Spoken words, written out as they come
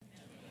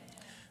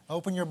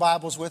Open your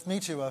Bibles with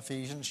me to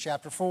Ephesians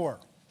chapter 4.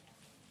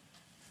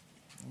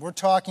 We're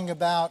talking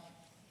about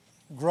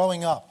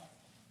growing up.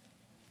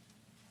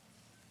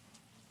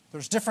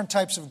 There's different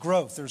types of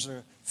growth. There's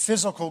a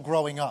physical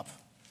growing up.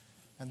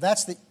 And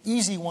that's the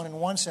easy one in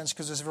one sense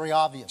because it's very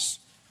obvious.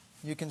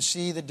 You can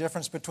see the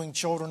difference between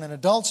children and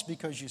adults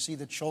because you see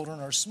the children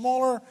are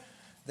smaller.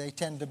 They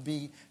tend to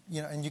be,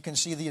 and you can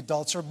see the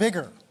adults are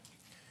bigger.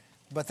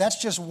 But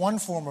that's just one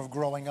form of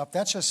growing up.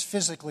 That's just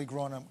physically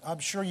growing up. I'm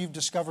sure you've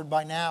discovered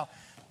by now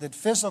that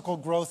physical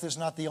growth is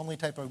not the only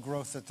type of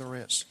growth that there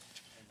is.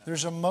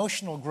 There's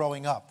emotional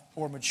growing up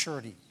or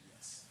maturity.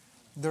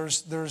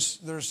 There's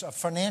a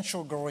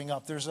financial growing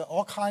up. There's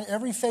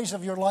every phase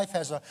of your life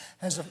is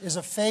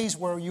a phase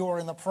where you are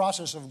in the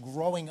process of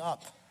growing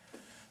up.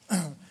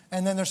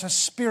 And then there's a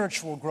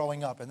spiritual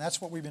growing up, and that's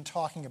what we've been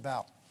talking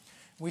about.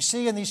 We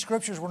see in these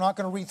scriptures, we're not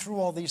going to read through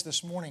all these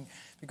this morning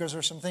because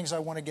there's some things I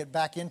want to get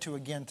back into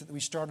again that we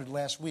started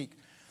last week.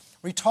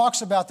 Where he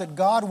talks about that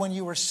God, when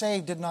you were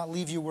saved, did not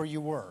leave you where you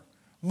were.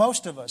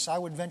 Most of us, I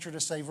would venture to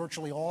say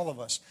virtually all of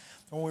us,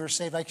 when we were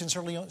saved, I can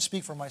certainly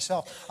speak for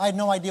myself, I had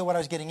no idea what I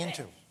was getting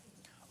into.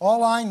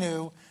 All I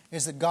knew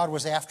is that God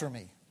was after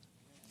me.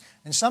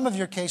 In some of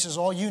your cases,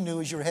 all you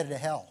knew is you were headed to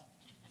hell.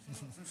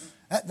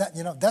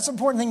 That's an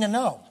important thing to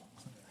know.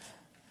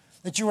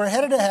 That you were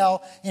headed to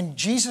hell, and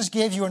Jesus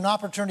gave you an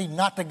opportunity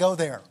not to go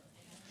there.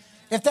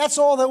 If that's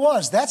all there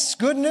was, that's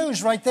good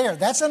news right there.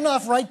 That's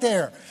enough right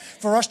there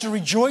for us to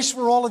rejoice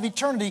for all of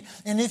eternity.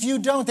 And if you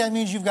don't, that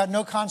means you've got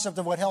no concept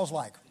of what hell's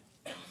like.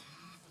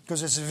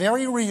 Because it's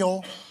very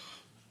real.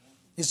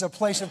 It's a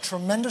place of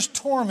tremendous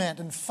torment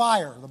and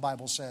fire, the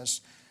Bible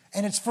says.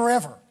 And it's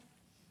forever.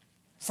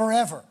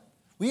 Forever.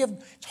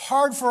 It's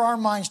hard for our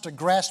minds to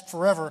grasp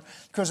forever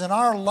because in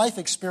our life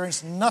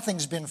experience,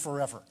 nothing's been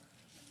forever.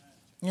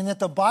 And that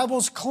the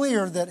Bible's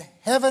clear that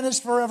heaven is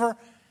forever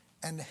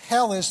and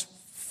hell is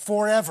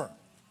forever.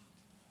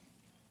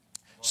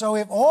 So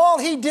if all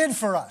he did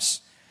for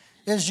us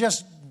is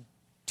just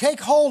take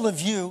hold of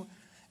you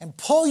and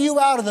pull you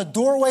out of the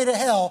doorway to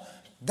hell,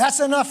 that's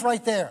enough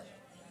right there.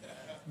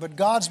 But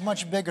God's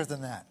much bigger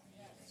than that.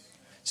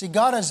 See,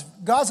 God's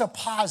a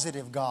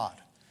positive God.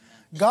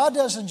 God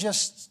doesn't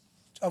just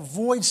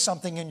avoid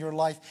something in your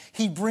life.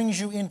 He brings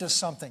you into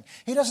something.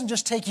 He doesn't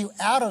just take you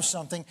out of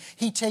something.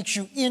 He takes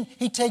you in.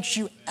 He takes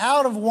you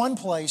out of one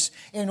place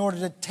in order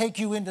to take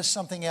you into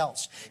something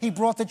else. He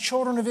brought the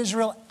children of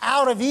Israel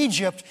out of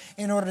Egypt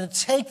in order to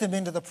take them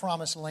into the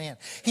promised land.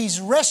 He's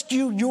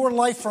rescued your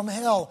life from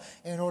hell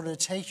in order to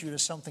take you to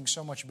something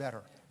so much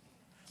better.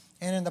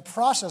 And in the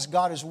process,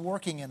 God is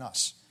working in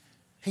us.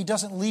 He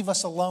doesn't leave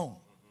us alone.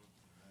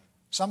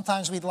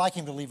 Sometimes we'd like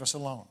him to leave us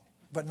alone,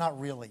 but not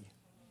really.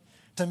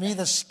 To me,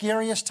 the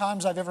scariest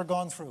times I've ever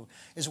gone through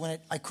is when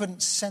I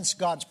couldn't sense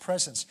God's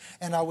presence.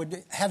 And I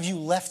would, have you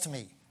left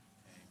me?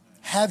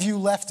 Have you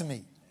left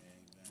me?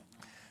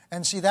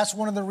 And see, that's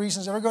one of the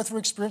reasons. Ever go through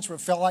experience where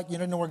it felt like you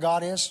didn't know where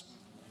God is?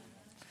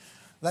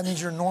 That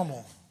means you're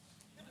normal.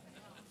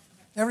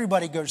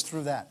 Everybody goes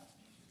through that.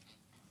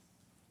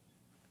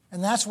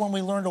 And that's when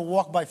we learn to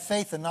walk by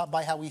faith and not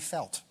by how we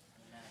felt.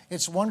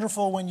 It's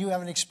wonderful when you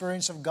have an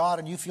experience of God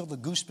and you feel the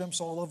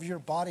goosebumps all over your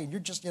body and you're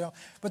just,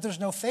 but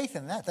there's no faith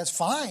in that. That's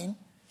fine.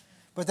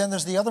 But then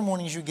there's the other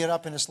mornings you get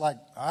up and it's like,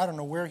 I don't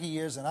know where he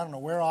is and I don't know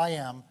where I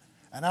am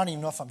and I don't even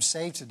know if I'm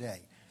saved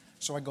today.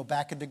 So I go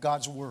back into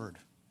God's Word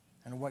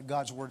and what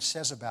God's Word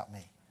says about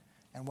me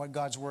and what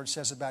God's Word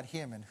says about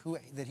him and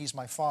that he's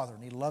my Father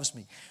and he loves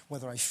me,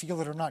 whether I feel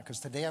it or not, because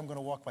today I'm going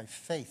to walk by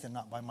faith and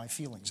not by my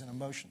feelings and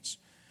emotions.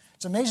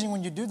 It's amazing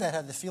when you do that,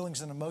 how the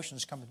feelings and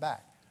emotions come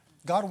back.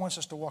 God wants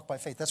us to walk by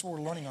faith. That's what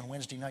we're learning on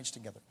Wednesday nights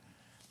together.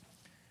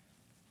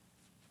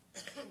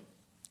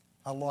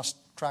 I lost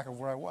track of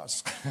where I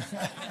was.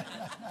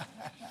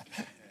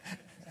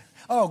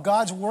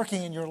 God's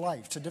working in your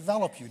life to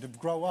develop you, to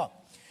grow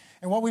up.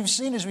 And what we've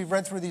seen as we've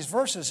read through these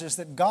verses is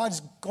that God's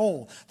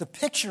goal, the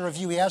picture of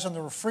you he has on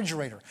the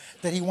refrigerator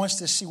that he wants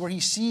to see, where he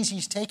sees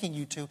he's taking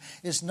you to,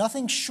 is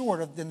nothing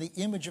short than the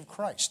image of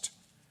Christ.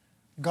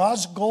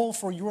 God's goal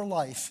for your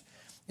life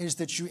is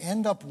that you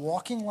end up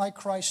walking like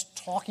Christ,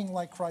 talking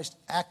like Christ,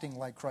 acting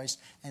like Christ,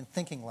 and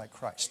thinking like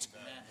Christ.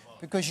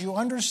 Because you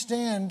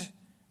understand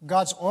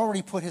God's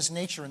already put his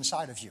nature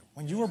inside of you.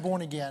 When you were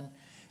born again,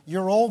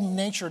 your old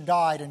nature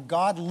died, and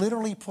God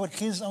literally put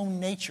his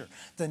own nature,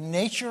 the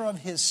nature of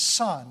his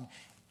Son,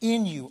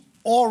 in you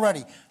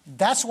already.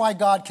 That's why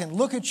God can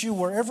look at you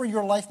wherever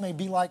your life may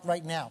be like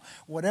right now.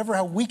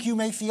 How weak you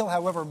may feel,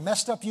 however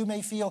messed up you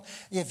may feel.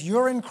 If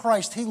you're in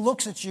Christ, he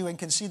looks at you and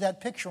can see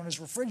that picture on his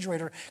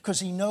refrigerator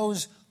because he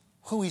knows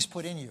who he's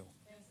put in you.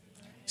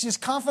 See, his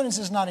confidence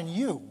is not in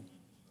you.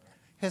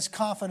 His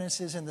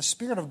confidence is in the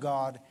Spirit of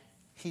God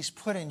he's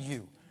put in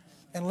you.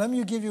 And let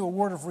me give you a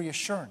word of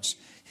reassurance.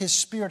 His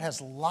Spirit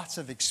has lots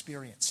of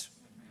experience.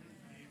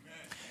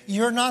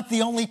 You're not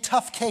the only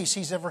tough case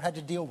he's ever had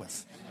to deal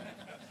with.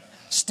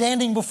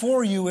 Standing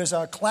before you is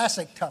a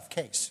classic tough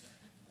case.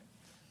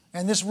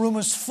 And this room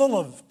is full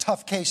of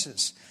tough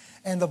cases.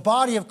 And the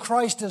body of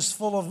Christ is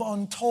full of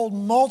untold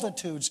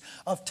multitudes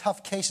of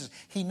tough cases.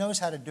 He knows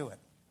how to do it.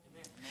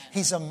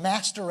 He's a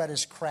master at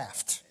his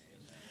craft.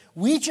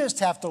 We just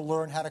have to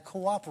learn how to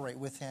cooperate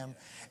with him.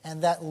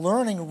 And that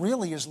learning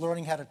really is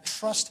learning how to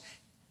trust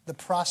the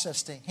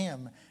process to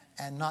him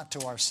and not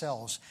to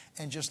ourselves,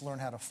 and just learn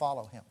how to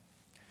follow him.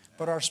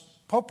 But our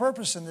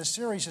purpose in this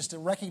series is to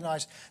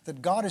recognize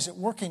that God is at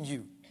work in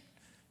you.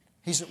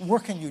 He's at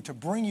work in you to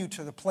bring you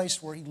to the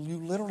place where you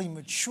literally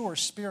mature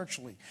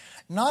spiritually.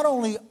 Not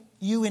only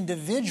you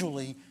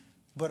individually,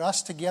 but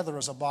us together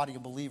as a body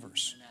of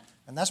believers. Amen.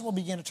 And that's what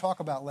we began to talk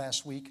about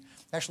last week,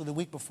 actually the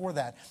week before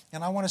that.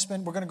 And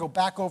we're going to go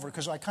back over it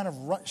because I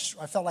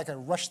felt like I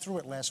rushed through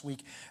it last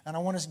week. And I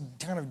want to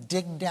kind of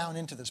dig down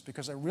into this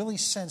because I really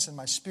sense in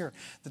my spirit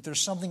that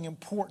there's something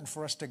important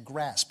for us to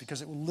grasp,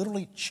 because it will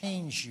literally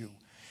change you.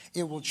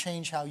 It will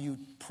change how you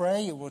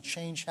pray. It will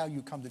change how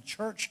you come to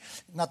church.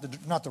 Not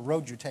the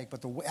road you take,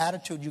 but the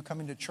attitude you come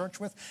into church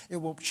with. It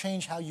will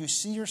change how you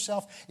see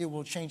yourself. It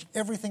will change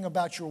everything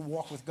about your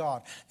walk with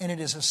God. And it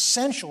is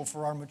essential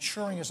for our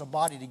maturing as a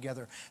body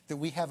together that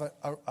we have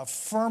a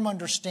firm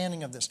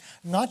understanding of this.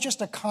 Not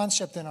just a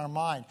concept in our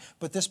mind,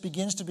 but this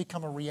begins to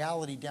become a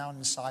reality down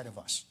inside of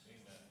us.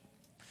 Amen.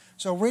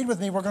 So read with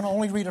me. We're going to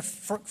only read a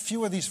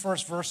few of these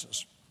first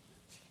verses.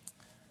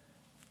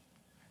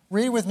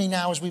 Read with me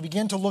now as we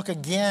begin to look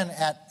again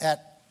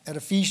at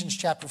Ephesians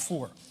chapter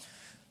 4.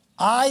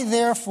 I,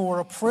 therefore,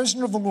 a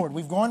prisoner of the Lord.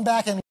 We've gone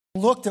back and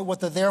looked at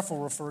what the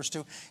therefore refers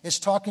to. It's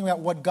talking about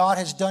what God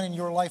has done in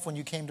your life when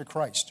you came to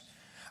Christ.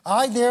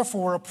 I,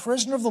 therefore, a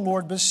prisoner of the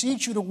Lord,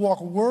 beseech you to walk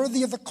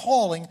worthy of the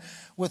calling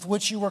with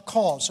which you were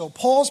called. So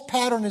Paul's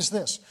pattern is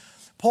this.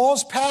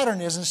 Paul's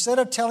pattern is, instead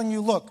of telling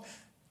you, look,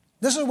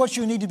 this is what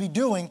you need to be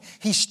doing,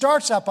 he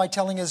starts out by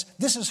telling us,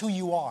 this is who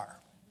you are.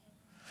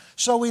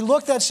 So we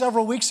looked at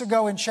several weeks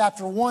ago in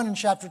chapter 1 and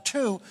chapter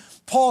 2,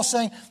 Paul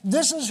saying,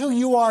 this is who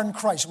you are in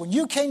Christ. When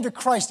you came to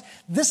Christ,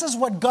 this is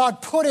what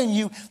God put in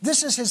you.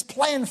 This is his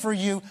plan for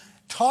you,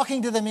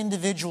 talking to them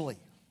individually.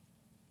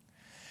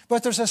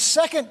 But there's a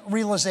second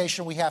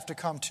realization we have to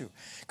come to.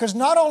 Because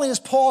not only is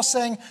Paul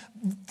saying,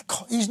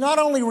 he's not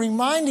only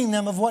reminding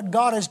them of what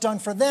God has done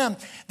for them,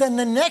 then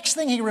the next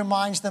thing he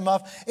reminds them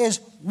of is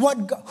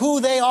who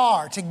they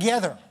are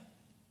together.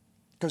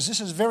 Because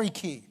this is very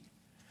key.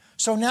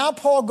 So now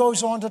Paul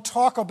goes on to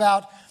talk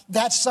about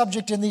that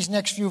subject in these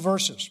next few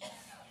verses.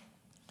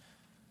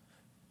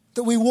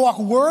 That we walk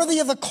worthy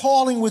of the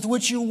calling with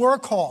which you were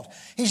called.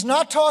 He's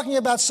not talking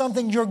about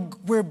something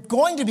we're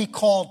going to be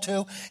called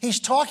to.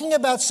 He's talking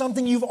about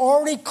something you've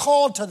already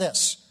called to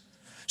this.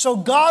 So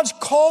God's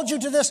called you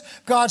to this.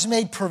 God's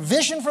made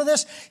provision for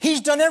this. He's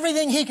done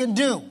everything he can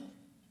do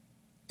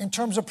in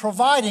terms of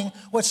providing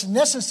what's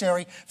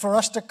necessary for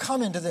us to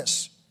come into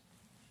this.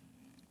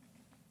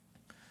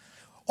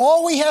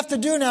 All we have to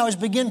do now is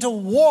begin to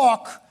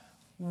walk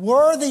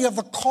worthy of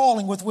the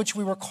calling with which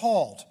we were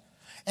called.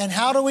 And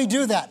how do we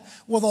do that?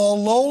 With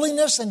all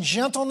lowliness and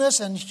gentleness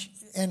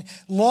and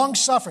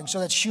long-suffering. So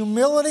that's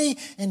humility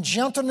and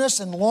gentleness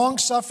and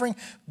long-suffering,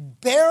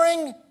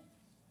 bearing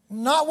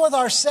not with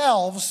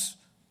ourselves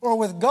or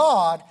with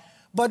God,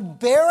 but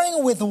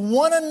bearing with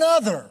one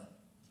another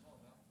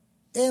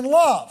in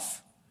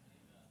love.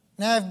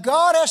 Now, if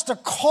God has to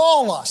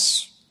call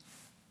us,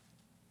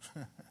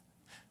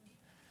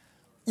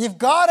 if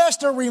God has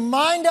to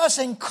remind us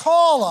and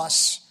call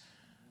us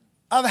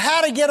of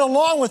how to get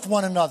along with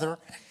one another,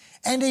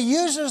 and he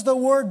uses the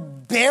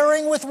word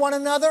bearing with one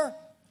another,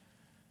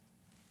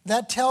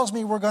 that tells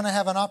me we're going to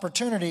have an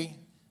opportunity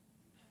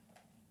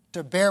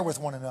to bear with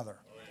one another.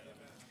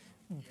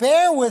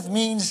 Bear with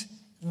means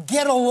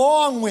get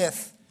along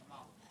with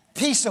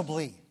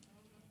peaceably.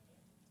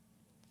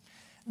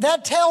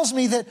 That tells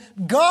me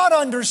that God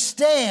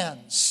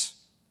understands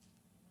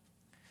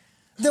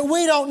that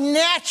we don't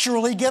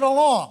naturally get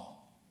along.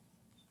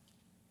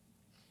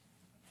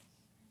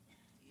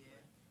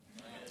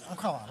 Oh,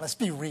 come on, let's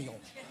be real.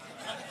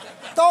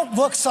 Don't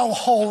look so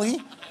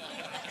holy.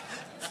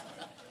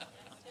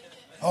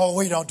 Oh,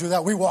 we don't do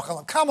that. We walk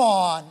along. Come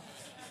on.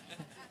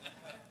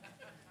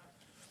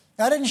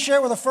 I didn't share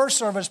it with the first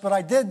service, but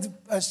I did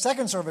a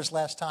second service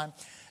last time.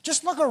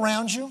 Just look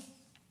around you.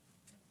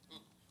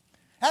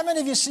 How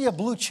many of you see a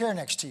blue chair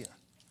next to you?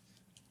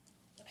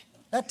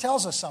 That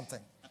tells us something.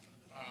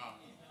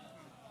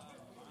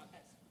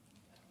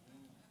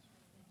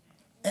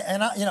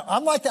 And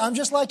I'm like that. I'm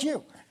just like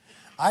you.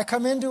 I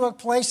come into a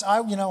place,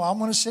 I'm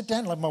going to sit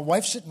down, like my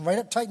wife's sitting right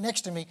up tight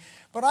next to me,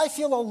 but I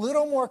feel a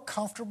little more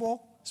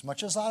comfortable, as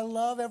much as I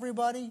love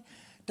everybody,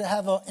 to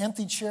have an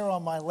empty chair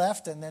on my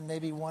left and then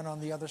maybe one on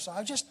the other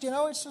side. Just,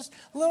 it's just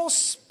a little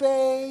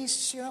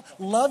space,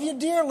 Love you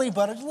dearly,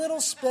 but a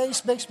little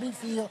space makes me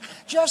feel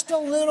just a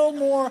little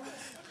more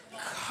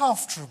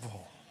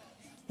comfortable.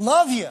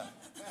 Love you.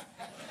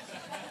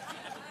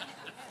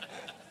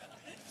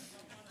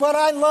 But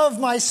I love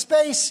my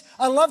space.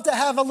 I love to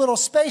have a little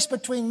space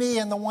between me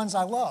and the ones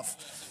I love.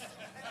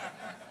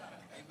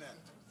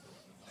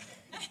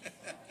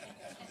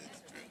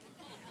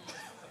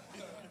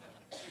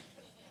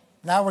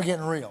 Now we're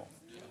getting real.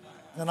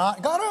 And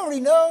God already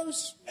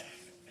knows.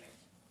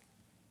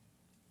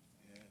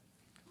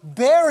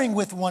 Bearing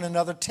with one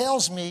another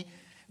tells me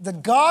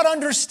that God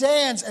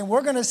understands, and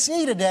we're going to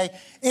see today,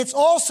 it's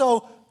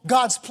also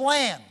God's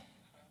plan.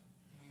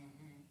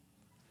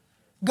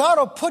 God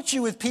will put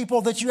you with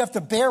people that you have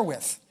to bear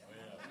with.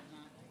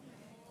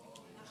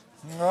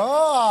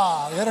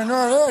 Oh, we hit a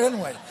nerve there,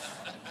 didn't we?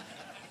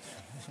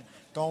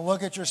 Don't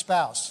look at your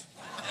spouse.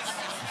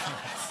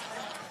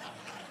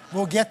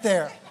 We'll get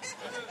there.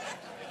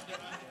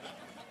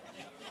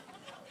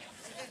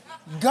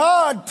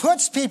 God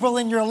puts people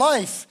in your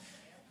life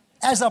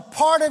as a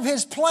part of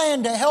His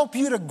plan to help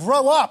you to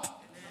grow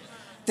up,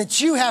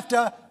 that you have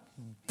to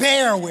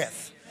bear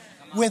with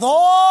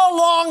all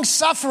long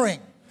suffering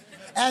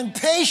and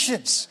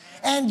patience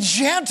and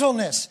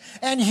gentleness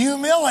and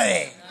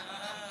humility.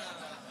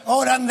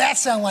 Oh, doesn't that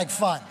sound like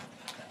fun?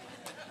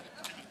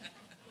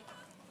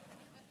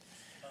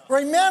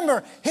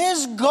 Remember,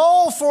 His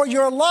goal for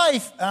your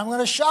life, and I'm going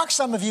to shock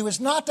some of you, is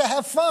not to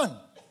have fun.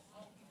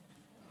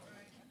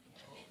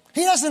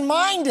 He doesn't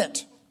mind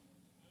it.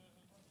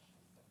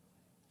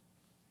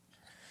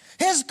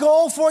 His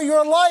goal for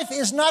your life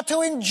is not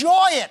to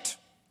enjoy it.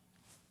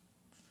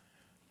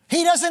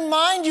 He doesn't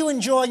mind you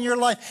enjoying your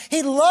life.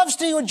 He loves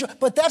to enjoy,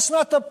 but that's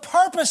not the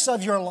purpose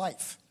of your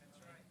life.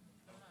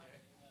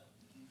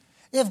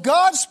 If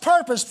God's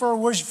purpose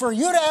was for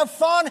you to have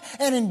fun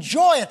and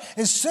enjoy it,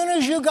 as soon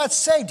as you got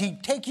saved,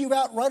 He'd take you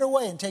out right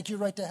away and take you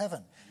right to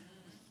heaven.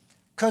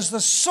 Because the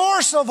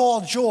source of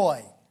all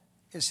joy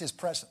is His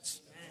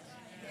presence.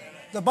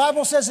 The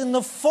Bible says in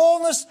the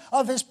fullness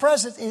of His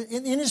presence,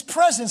 in His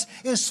presence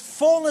is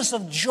fullness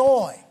of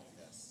joy.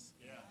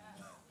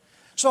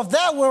 So if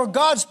that were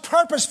God's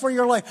purpose for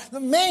your life,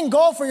 the main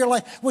goal for your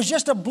life was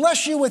just to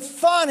bless you with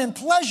fun and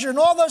pleasure and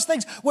all those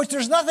things, which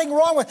there's nothing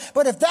wrong with.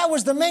 But if that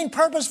was the main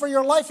purpose for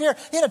your life here,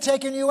 He'd have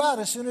taken you out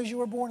as soon as you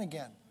were born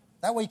again.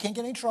 That way you can't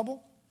get any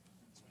trouble.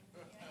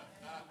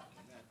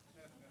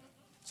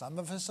 Some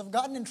of us have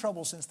gotten in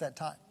trouble since that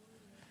time.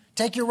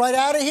 Take you right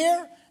out of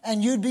here,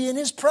 and you'd be in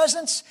His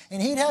presence,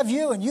 and He'd have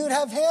you, and you'd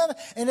have Him,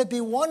 and it'd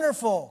be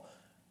wonderful.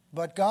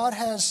 But God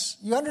has,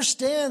 you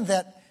understand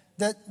that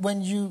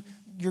when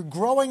you're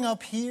growing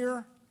up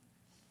here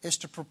is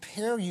to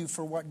prepare you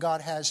for what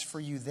God has for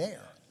you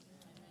there.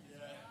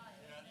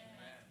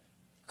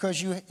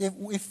 Because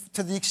if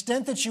to the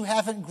extent that you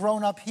haven't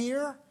grown up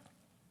here,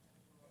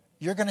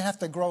 you're going to have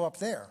to grow up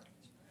there.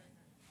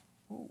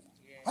 Ooh,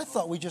 I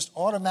thought we just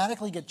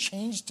automatically get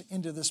changed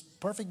into this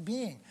perfect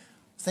being.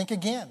 Think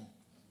again.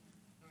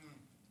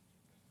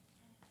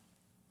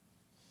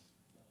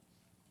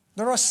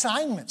 There are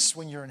assignments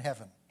when you're in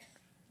heaven.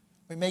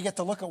 We may get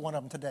to look at one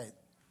of them today,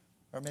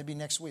 or maybe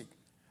next week.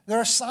 There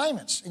are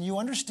assignments, and you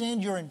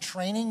understand you're in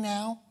training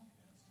now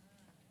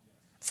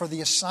for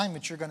the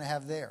assignment you're going to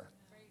have there.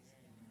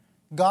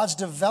 God's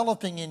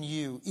developing in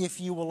you,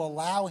 if you will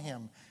allow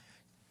Him,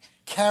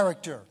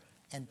 character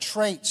and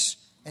traits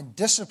and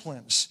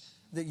disciplines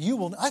that you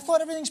will. I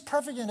thought everything's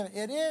perfect in it.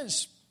 It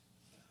is,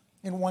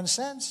 in one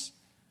sense.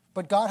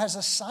 But God has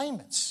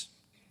assignments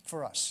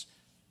for us.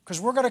 Because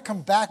we're going to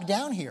come back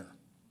down here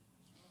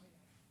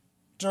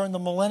during the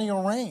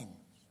millennial reign.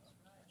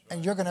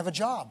 And you're going to have a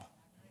job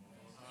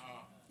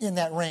in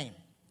that reign.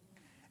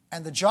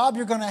 And the job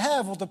you're going to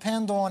have will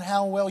depend on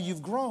how well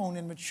you've grown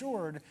and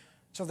matured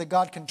so that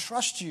God can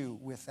trust you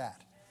with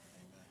that.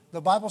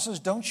 The Bible says,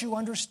 don't you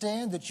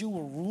understand that you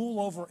will rule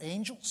over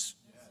angels?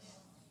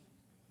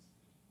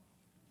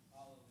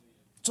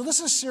 So this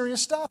is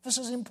serious stuff. This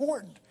is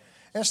important.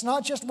 It's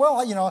not just,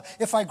 well,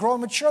 if I grow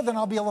and mature, then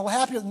I'll be a little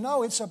happier.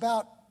 No, it's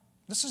about,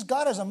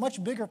 God has a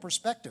much bigger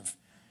perspective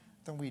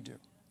than we do.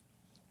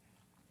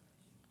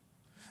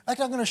 I'm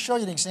going to show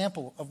you an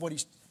example of what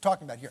he's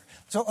talking about here.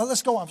 So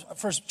let's go on.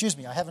 First,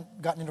 I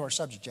haven't gotten into our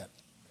subject yet.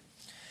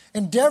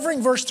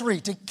 Endeavoring, verse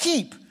 3, to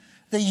keep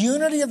the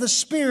unity of the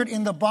Spirit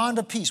in the bond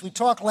of peace. We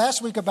talked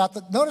last week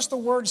about notice the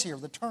words here,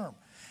 the term.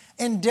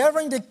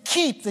 Endeavoring to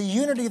keep the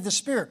unity of the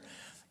Spirit.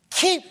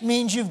 Keep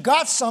means you've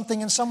got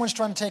something and someone's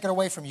trying to take it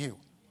away from you.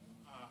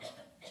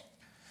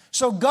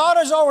 So God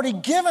has already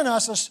given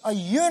us a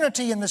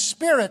unity in the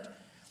Spirit,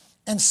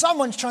 and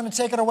someone's trying to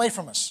take it away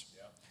from us.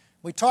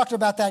 We talked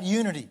about that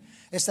unity.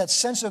 It's that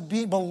sense of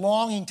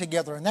belonging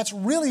together. And that's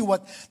really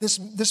what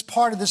this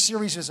part of this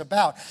series is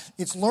about.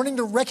 It's learning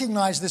to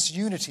recognize this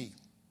unity.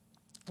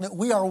 That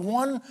we are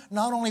one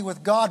not only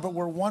with God, but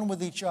we're one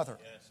with each other.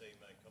 Yes,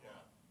 amen. Come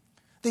on.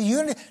 The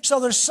unity.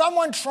 So there's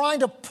someone trying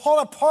to pull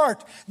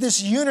apart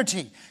this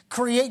unity,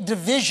 create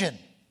division,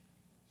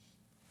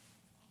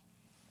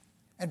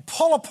 and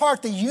pull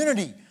apart the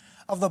unity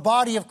of the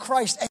body of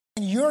Christ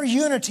and your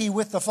unity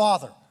with the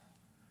Father.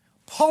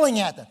 Pulling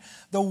at them.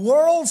 The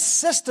world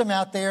system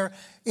out there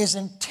is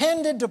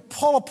intended to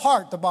pull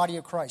apart the body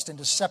of Christ and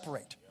to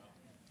separate.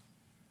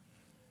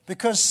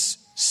 Because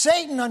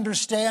Satan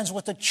understands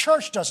what the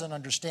church doesn't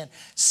understand.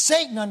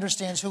 Satan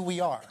understands who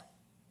we are.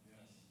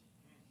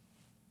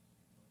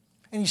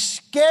 And he's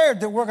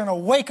scared that we're going to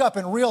wake up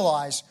and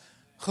realize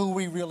who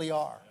we really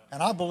are.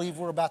 And I believe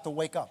we're about to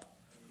wake up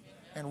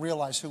and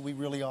realize who we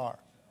really are.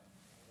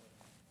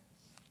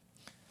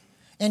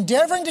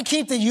 endeavoring to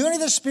keep the unity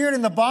of the Spirit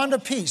in the bond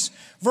of peace.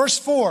 Verse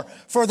 4,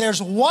 for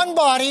there's one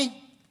body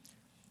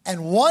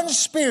and one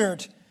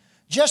Spirit,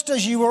 just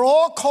as you were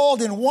all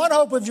called in one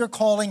hope of your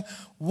calling,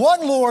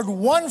 one Lord,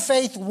 one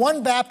faith,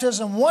 one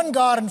baptism, one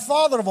God and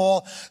Father of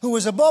all, who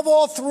is above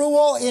all, through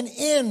all, and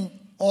in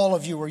all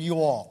of you, or you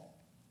all.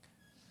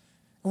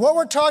 And what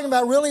we're talking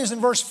about really is in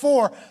verse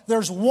 4,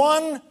 there's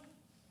one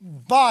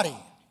body.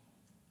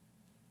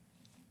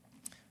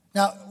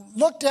 Now,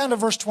 look down to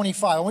verse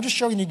 25. I want to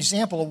show you an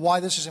example of why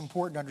this is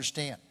important to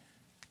understand.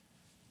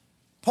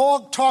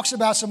 Paul talks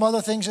about some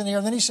other things in here,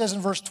 and then he says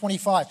in verse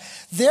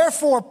 25,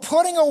 therefore,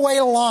 putting away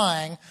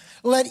lying,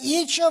 let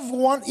each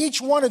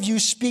one of you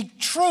speak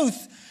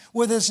truth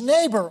with his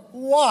neighbor.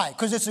 Why?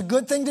 Because it's a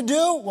good thing to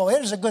do? Well,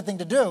 it is a good thing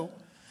to do.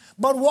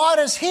 But why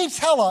does he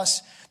tell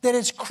us that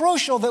it's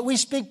crucial that we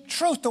speak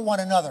truth to one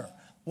another?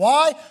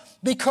 Why?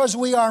 Because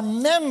we are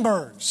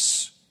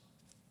members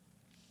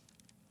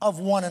of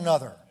one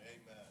another.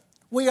 Amen.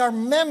 We are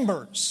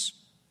members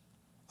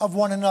of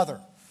one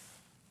another.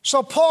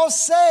 So Paul's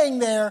saying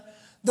there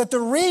that the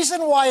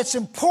reason why it's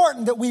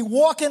important that we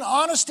walk in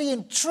honesty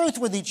and truth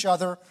with each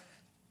other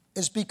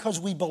is because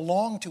we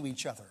belong to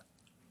each other.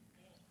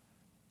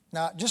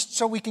 Now, just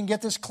so we can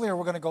get this clear,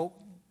 we're going to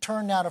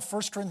turn now to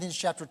 1 Corinthians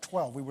chapter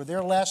 12. We were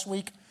there last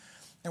week,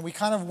 and we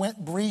kind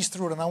of breezed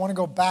through it, and I want to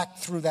go back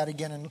through that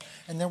again,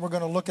 and then we're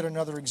going to look at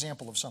another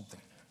example of something.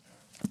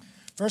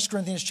 1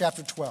 Corinthians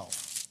chapter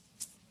 12.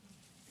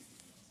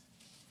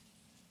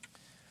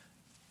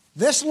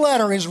 This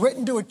letter is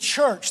written to a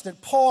church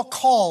that Paul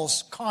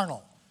calls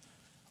carnal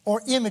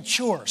or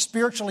immature,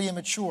 spiritually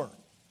immature.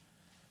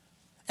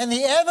 And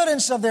the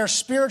evidence of their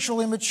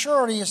spiritual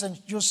immaturity is,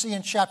 you'll see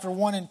in chapter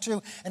 1 and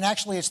 2, and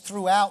actually it's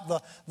throughout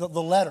the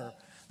letter.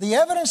 The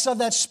evidence of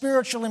that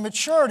spiritual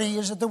immaturity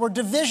is that there were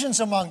divisions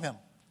among them.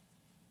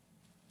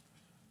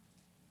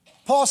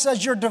 Paul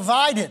says you're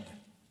divided.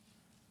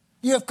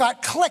 You have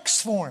got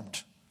cliques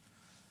formed.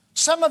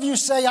 Some of you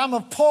say, I'm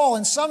of Paul,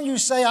 and some of you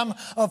say, I'm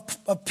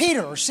of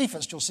Peter, or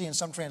Cephas, you'll see in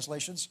some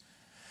translations.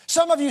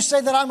 Some of you say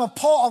that I'm of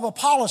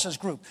Apollos'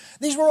 group.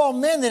 These were all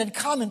men that had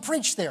come and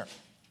preached there.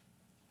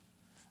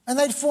 And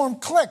they'd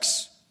formed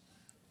cliques.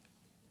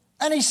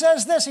 And he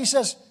says this, he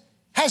says,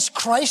 has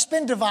Christ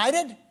been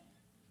divided?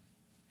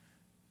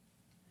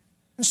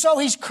 And so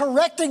he's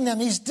correcting them,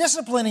 he's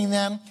disciplining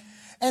them.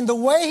 And the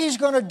way he's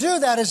going to do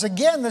that is,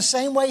 again, the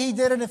same way he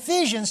did in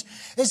Ephesians,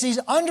 is he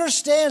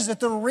understands that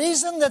the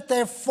reason that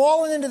they've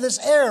fallen into this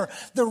error,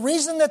 the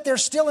reason that they're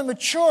still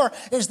immature,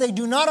 is they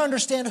do not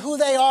understand who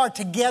they are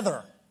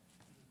together.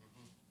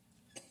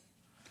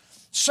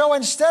 So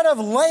instead of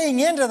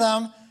laying into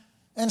them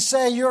and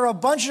say, you're a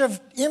bunch of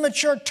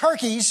immature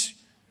turkeys,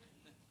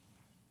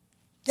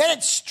 get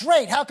it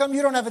straight. How come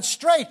you don't have it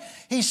straight?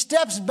 He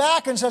steps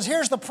back and says,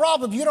 here's the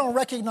problem. You don't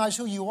recognize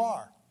who you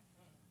are.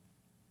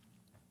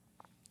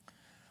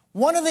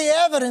 One of the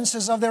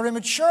evidences of their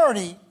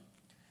immaturity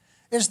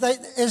is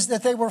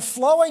that they were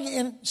flowing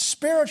in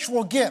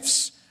spiritual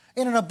gifts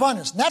in an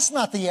abundance. That's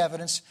not the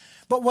evidence,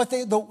 but what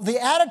the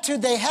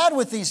attitude they had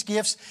with these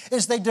gifts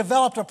is they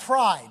developed a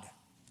pride.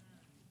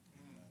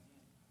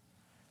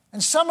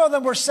 And some of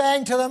them were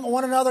saying to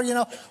one another,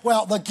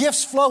 well, the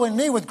gifts flow in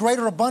me with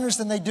greater abundance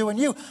than they do in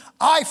you.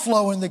 I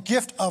flow in the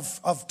gift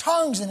of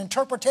tongues and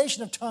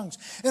interpretation of tongues.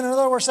 And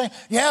another were saying,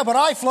 yeah, but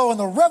I flow in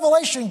the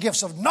revelation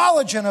gifts of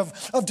knowledge and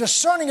of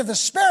discerning of the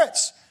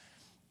spirits.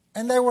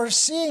 And they were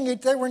seeing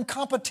it, they were in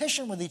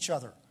competition with each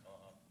other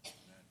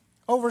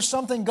over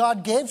something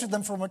God gave to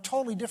them for a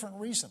totally different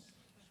reason.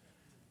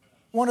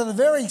 One of the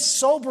very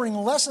sobering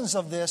lessons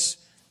of this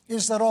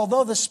is that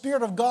although the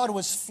Spirit of God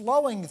was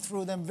flowing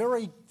through them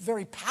very,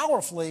 very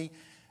powerfully,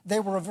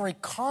 they were a very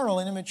carnal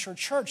and immature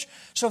church.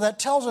 So that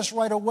tells us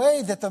right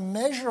away that the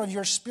measure of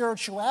your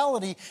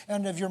spirituality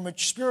and of your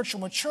spiritual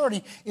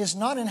maturity is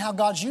not in how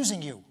God's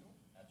using you.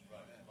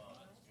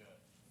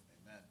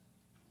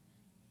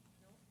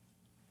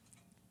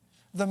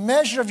 The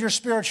measure of your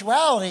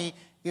spirituality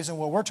is in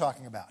what we're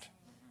talking about.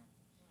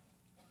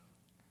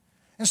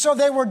 And so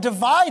they were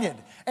divided,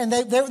 and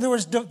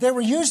they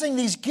were using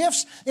these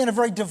gifts in a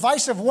very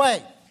divisive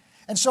way.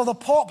 And so the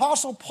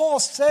Apostle Paul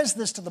says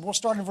this to them. We'll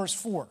start in verse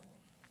 4.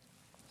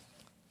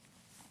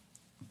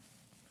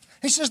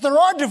 He says, there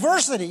are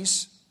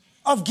diversities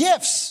of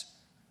gifts,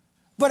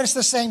 but it's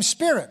the same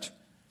Spirit.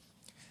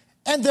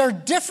 And there are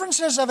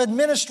differences of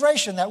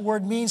administration. That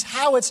word means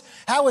how it's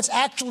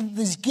actually,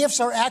 these gifts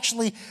are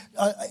actually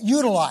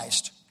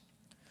utilized.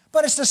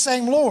 But it's the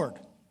same Lord.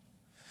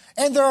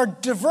 And there are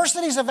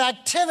diversities of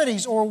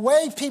activities or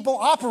way people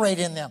operate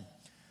in them.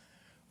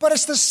 But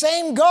it's the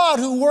same God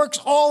who works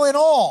all in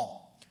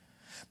all.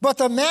 But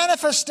the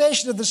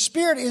manifestation of the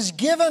Spirit is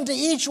given to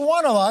each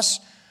one of us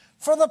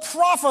for the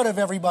profit of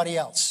everybody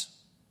else.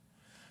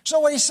 So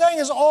what he's saying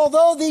is,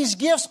 although these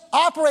gifts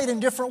operate in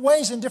different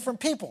ways in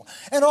different people,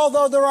 and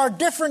although there are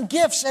different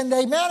gifts and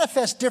they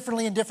manifest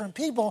differently in different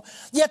people,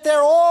 yet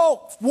they're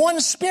all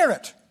one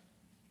Spirit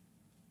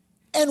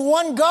and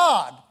one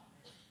God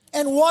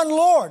and one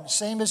Lord,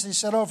 same as he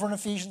said over in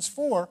Ephesians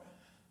 4.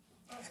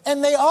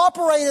 And they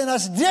operate in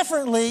us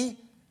differently,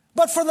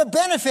 but for the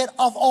benefit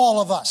of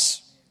all of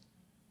us.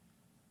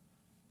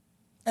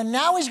 And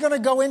now he's going to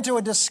go into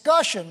a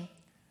discussion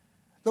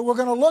that we're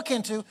going to look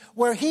into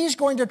where he's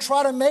going to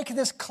try to make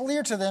this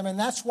clear to them, and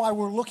that's why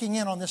we're looking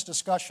in on this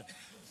discussion.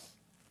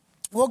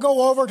 We'll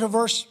go over to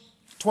verse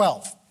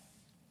 12.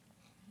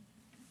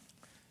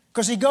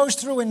 Because he goes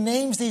through and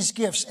names these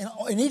gifts. And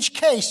in each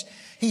case,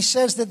 he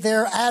says that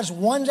they're as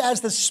one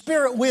as the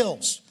Spirit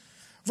wills.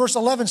 Verse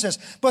 11 says,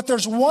 but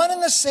there's one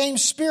and the same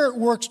Spirit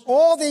works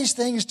all these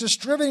things,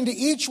 distributing to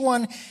each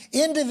one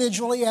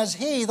individually as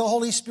he, the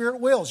Holy Spirit,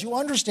 wills. You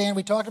understand,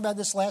 we talked about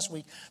this last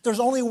week,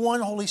 there's only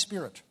one Holy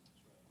Spirit.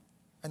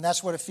 And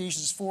that's what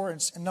Ephesians 4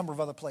 and a number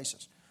of other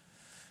places.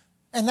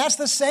 And that's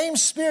the same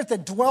Spirit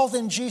that dwelt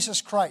in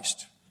Jesus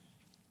Christ.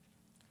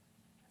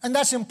 And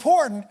that's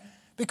important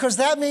because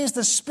that means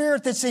the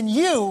Spirit that's in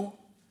you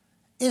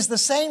is the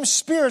same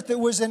Spirit that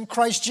was in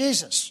Christ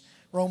Jesus.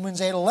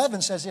 Romans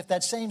 8:11 says, if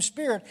that same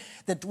Spirit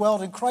that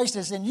dwelled in Christ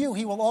is in you,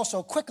 he will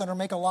also quicken or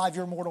make alive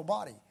your mortal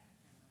body.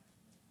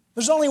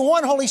 There's only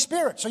one Holy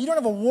Spirit, so you don't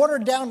have a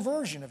watered-down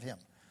version of him.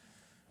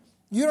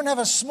 You don't have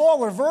a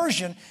smaller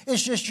version.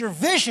 It's just your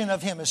vision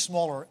of him is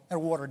smaller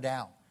and watered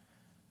down.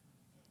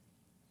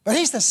 But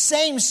he's the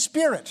same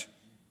Spirit.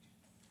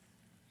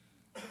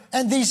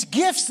 And these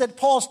gifts that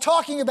Paul's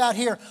talking about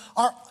here,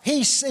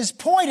 his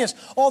point is,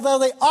 although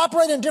they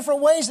operate in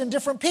different ways in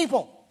different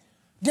people,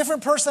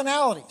 different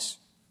personalities.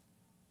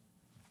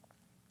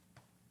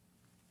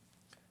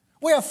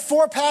 We have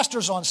 4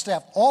 pastors on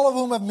staff, all of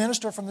whom have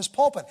ministered from this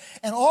pulpit,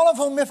 and all of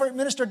whom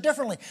minister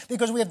differently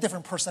because we have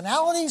different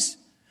personalities,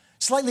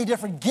 slightly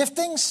different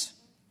giftings,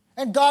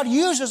 and God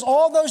uses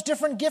all those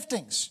different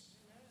giftings.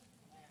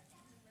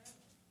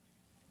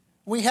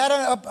 We had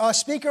a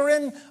speaker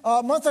in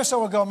a month or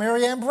so ago,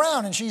 Mary Ann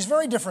Brown, and she's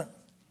very different.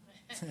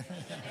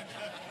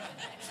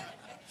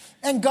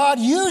 And God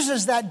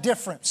uses that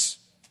difference.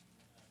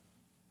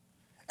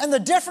 And the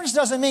difference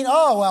doesn't mean,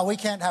 oh, well, we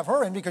can't have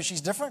her in because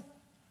she's different.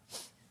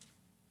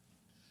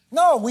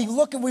 No, we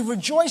look and we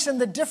rejoice in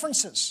the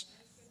differences.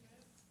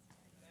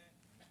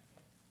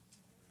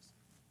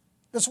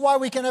 That's why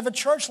we can have a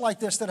church like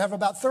this that have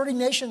about 30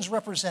 nations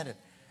represented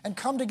and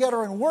come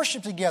together and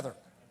worship together.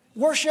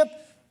 Worship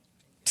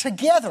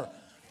together.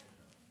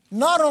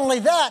 Not only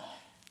that,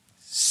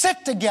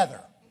 sit together.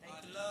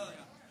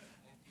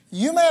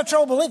 You may have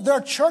trouble believing there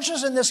are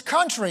churches in this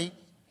country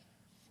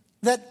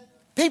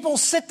that people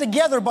sit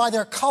together by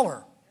their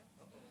color.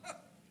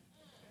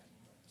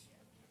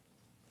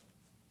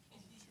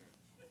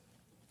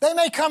 They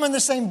may come in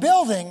the same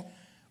building,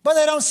 but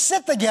they don't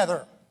sit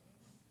together.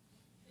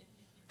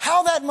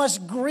 How that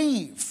must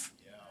grieve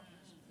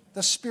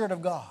the Spirit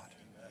of God.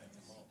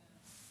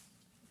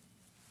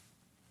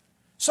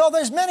 So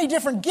there's many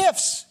different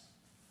gifts,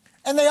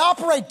 and they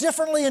operate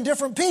differently in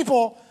different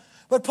people,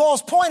 but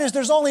Paul's point is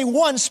there's only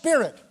one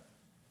Spirit.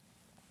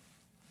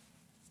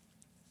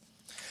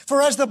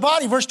 For as the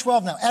body, verse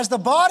 12 now, as the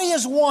body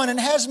is one and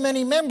has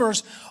many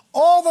members,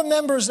 all the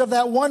members of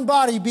that one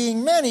body,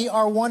 being many,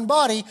 are one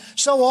body,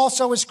 so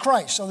also is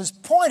Christ. So this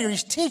point here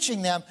he's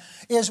teaching them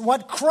is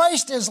what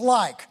Christ is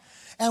like.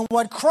 And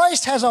what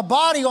Christ has a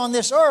body on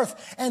this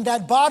earth, and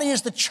that body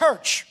is the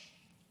church.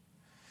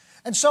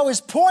 And so his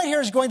point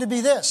here is going to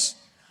be this.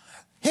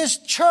 His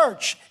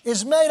church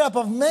is made up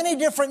of many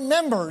different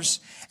members,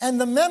 and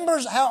the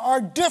members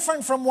are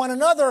different from one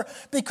another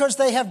because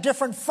they have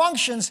different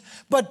functions,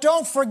 but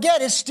don't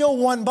forget it's still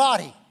one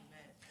body.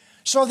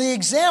 So the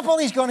example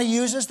he's going to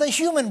use is the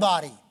human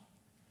body.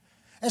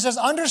 And says,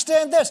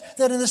 understand this,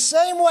 that in the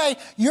same way,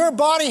 your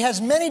body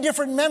has many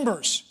different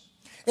members.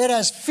 It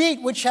has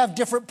feet which have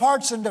different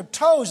parts and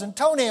toes and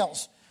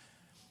toenails.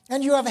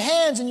 And you have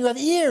hands and you have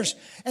ears.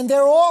 And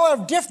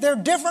they're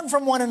different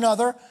from one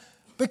another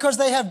because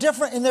they have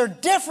different, and their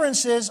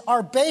differences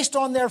are based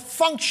on their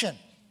function.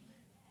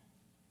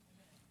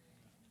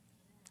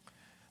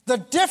 The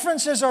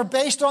differences are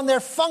based on their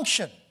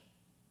function.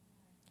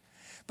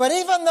 But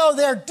even though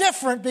they're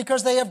different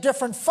because they have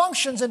different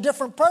functions and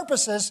different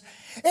purposes,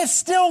 it's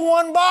still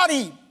one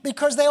body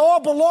because they all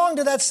belong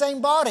to that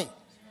same body.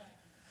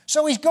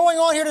 So he's going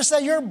on here to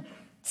say your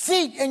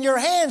feet and your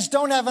hands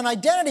don't have an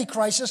identity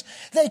crisis.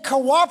 They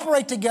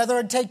cooperate together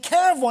and take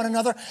care of one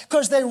another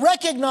because they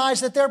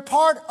recognize that they're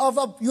part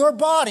of your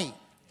body.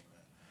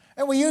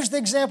 And we used the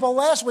example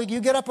last week.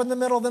 You get up in the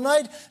middle of the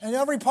night and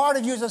every part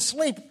of you is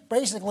asleep,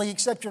 basically,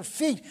 except your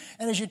feet.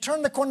 And as you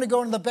turn the corner to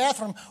go into the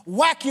bathroom,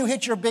 whack, you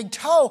hit your big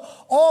toe.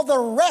 All the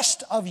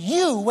rest of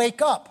you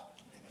wake up.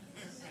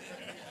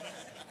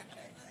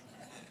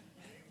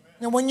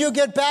 And when you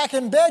get back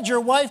in bed,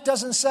 your wife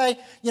doesn't say,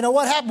 you know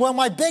what happened? Well,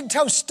 my big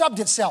toe stubbed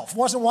itself.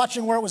 Wasn't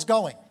watching where it was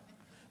going.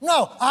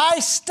 No,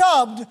 I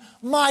stubbed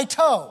my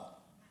toe.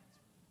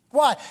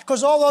 Why?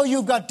 Because although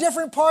you've got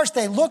different parts,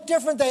 they look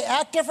different, they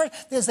act different,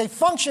 they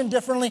function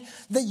differently,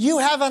 that you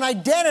have an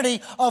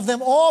identity of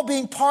them all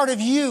being part of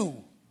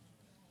you.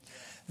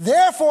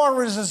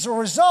 Therefore, as a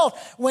result,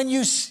 when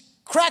you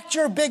cracked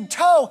your big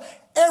toe,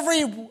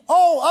 every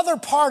whole other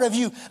part of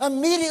you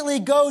immediately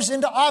goes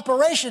into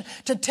operation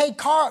to take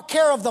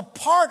care of the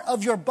part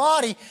of your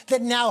body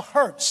that now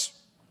hurts.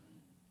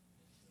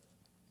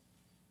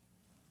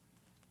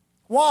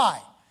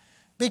 Why?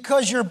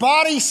 Because your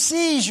body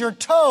sees your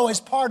toe as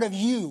part of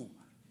you.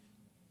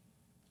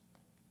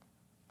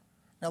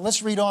 Now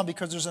let's read on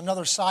because there's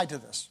another side to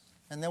this.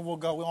 And then we'll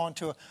go on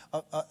to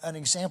an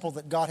example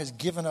that God has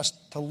given us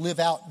to live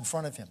out in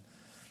front of him.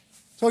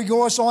 So he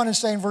goes on and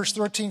say in verse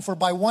 13, for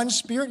by one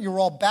Spirit you're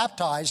all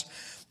baptized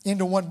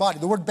into one body.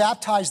 The word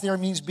baptized there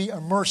means be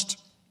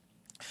immersed.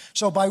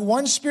 So by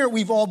one Spirit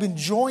we've all been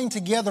joined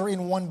together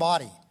in one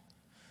body.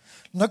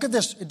 Look at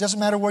this. It doesn't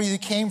matter where you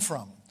came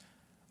from.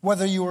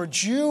 Whether you're a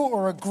Jew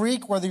or a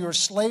Greek, whether you're a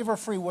slave or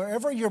free,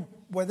 whatever your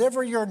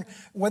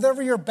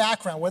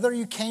background, whether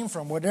you came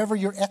from, whatever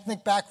your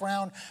ethnic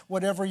background,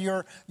 whatever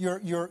your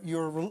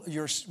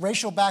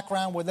racial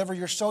background, whatever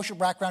your social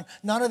background,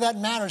 none of that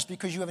matters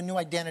because you have a new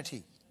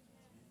identity.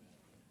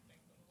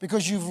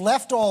 Because you've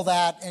left all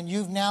that and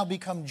you've now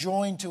become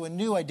joined to a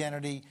new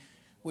identity,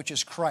 which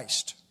is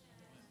Christ.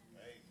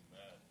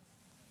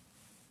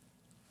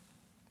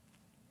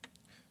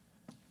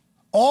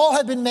 All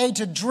have been made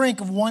to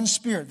drink of one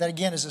Spirit. That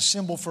again is a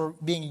symbol for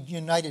being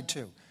united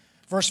to.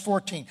 Verse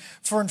 14.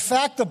 For in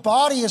fact the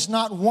body is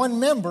not one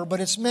member, but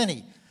it's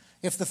many.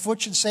 If the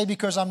foot should say,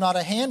 because I'm not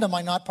a hand, am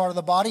I not part of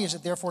the body? Is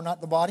it therefore not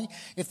the body?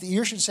 If the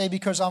ear should say,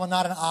 because I'm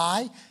not an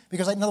eye,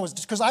 in other words,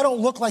 because I don't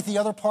look like the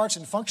other parts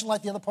and function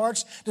like the other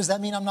parts, does that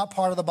mean I'm not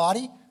part of the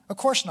body? Of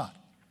course not.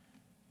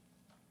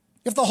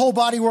 If the whole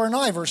body were an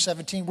eye, verse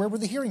 17, where would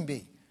the hearing be?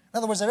 In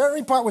other words, if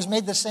every part was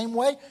made the same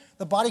way,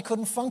 the body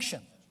couldn't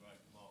function.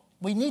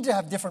 We need to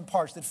have different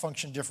parts that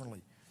function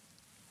differently.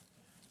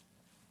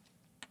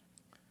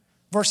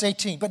 Verse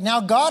 18, but now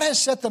God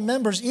has set the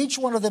members, each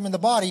one of them in the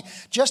body,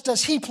 just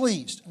as he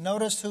pleased.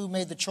 Notice who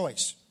made the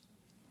choice.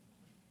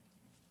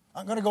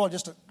 I'm going to go on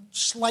just a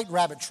slight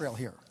rabbit trail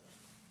here.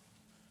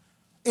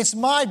 It's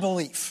my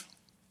belief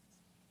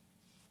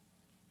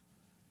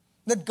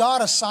that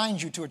God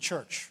assigned you to a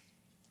church.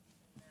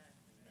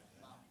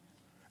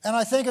 And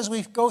I think as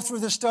we go through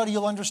this study,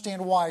 you'll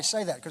understand why I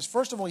say that. Because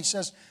first of all, he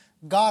says,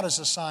 God has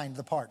assigned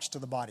the parts to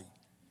the body.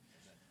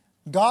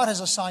 God has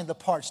assigned the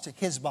parts to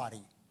his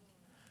body.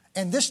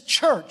 And this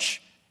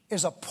church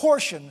is a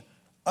portion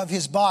of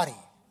his body.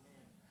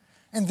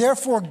 And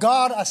therefore,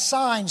 God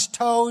assigns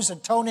toes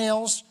and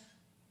toenails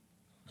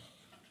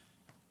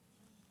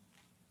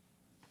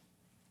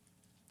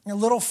and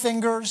little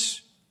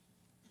fingers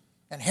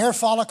and hair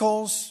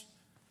follicles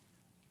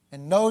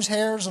and nose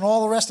hairs and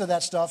all the rest of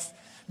that stuff.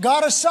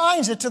 God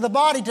assigns it to the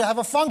body to have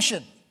a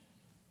function.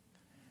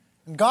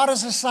 And God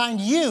has assigned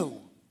you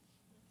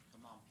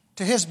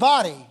to his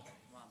body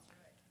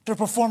to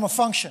perform a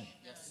function.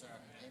 Yes, sir.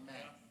 Amen.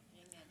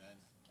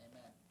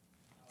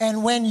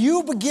 And when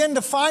you begin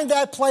to find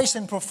that place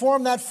and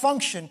perform that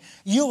function,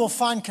 you will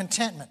find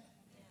contentment.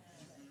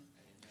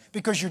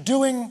 Because you're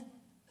doing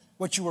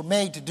what you were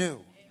made to do.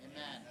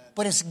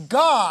 But it's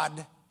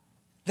God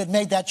that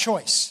made that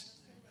choice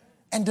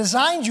and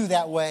designed you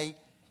that way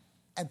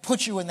and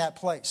put you in that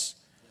place.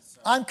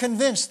 I'm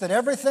convinced that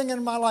everything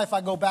in my life,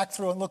 I go back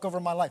through and look over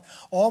my life.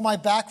 All my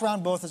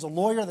background, both as a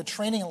lawyer, the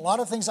training, and a lot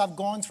of things I've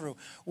gone through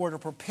were to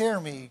prepare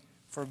me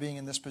for being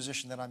in this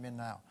position that I'm in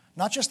now.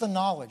 Not just the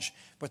knowledge,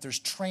 but there's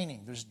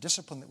training, there's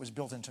discipline that was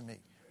built into me.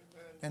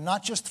 And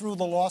not just through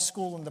the law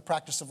school and the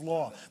practice of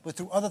law, but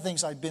through other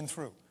things I've been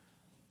through.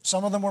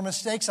 Some of them were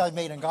mistakes I've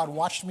made, and God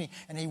watched me,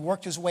 and he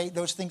worked his way,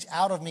 those things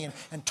out of me,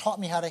 and taught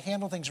me how to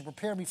handle things and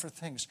prepare me for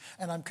things.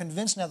 And I'm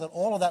convinced now that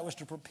all of that was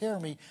to prepare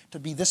me to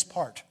be this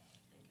part.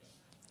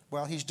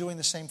 Well, he's doing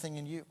the same thing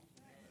in you.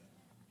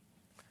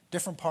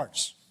 Different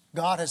parts.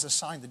 God has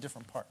assigned the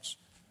different parts.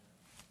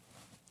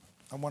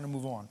 I want to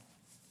move on.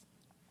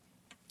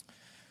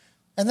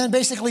 And then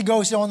basically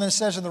goes on and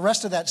says in the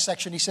rest of that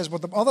section, he says, well,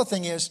 the other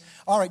thing is,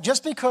 all right,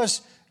 just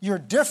because you're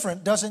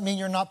different doesn't mean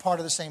you're not part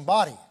of the same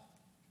body.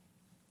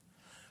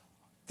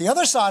 The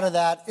other side of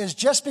that is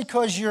just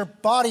because your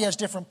body has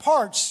different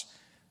parts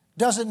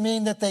doesn't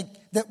mean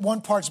that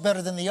one part's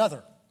better than the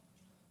other.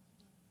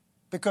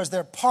 Because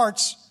they're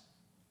parts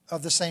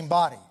of the same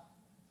body.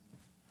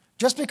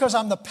 Just because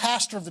I'm the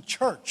pastor of the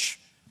church,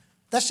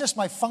 that's just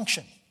my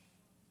function.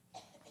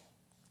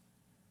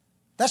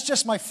 That's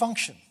just my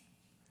function.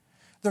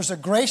 There's a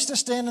grace to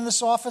stand in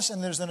this office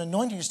and there's an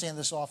anointing to stand in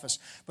this office.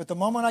 But the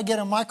moment I get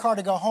in my car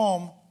to go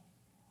home,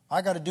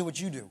 I got to do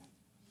what you do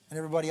and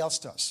everybody else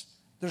does.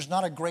 There's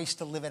not a grace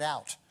to live it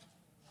out.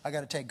 I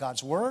got to take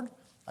God's word.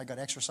 I got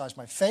to exercise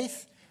my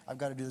faith. I've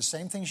got to do the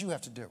same things you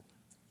have to do.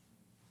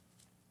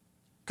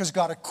 Because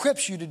God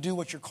equips you to do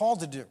what you're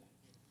called to do.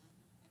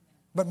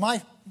 But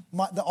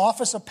the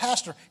office of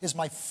pastor is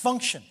my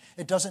function.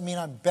 It doesn't mean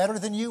I'm better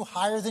than you,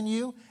 higher than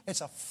you.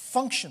 It's a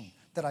function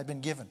that I've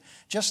been given.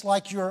 Just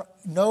like your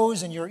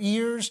nose and your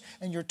ears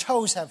and your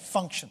toes have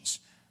functions.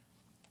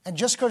 And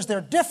just because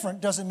they're different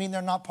doesn't mean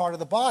they're not part of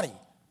the body.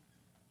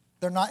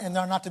 They're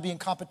not to be in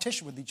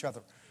competition with each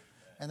other.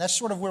 And that's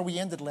sort of where we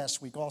ended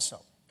last week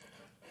also.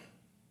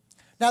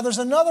 Now, there's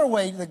another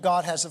way that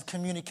God has of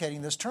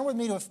communicating this. Turn with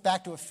me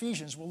back to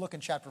Ephesians. We'll look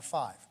in chapter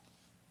 5.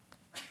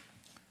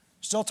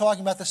 Still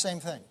talking about the same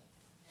thing.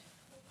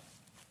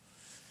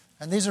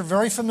 And these are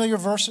very familiar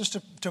verses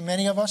to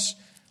many of us,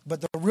 but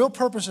the real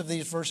purpose of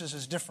these verses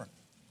is different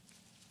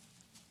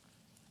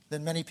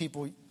than many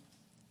people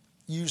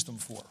use them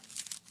for.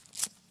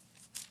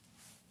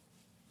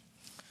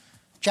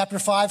 Chapter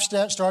 5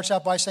 starts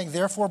out by saying,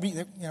 therefore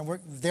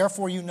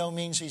you know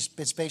means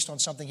it's based on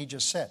something he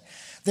just said.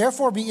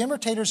 Therefore be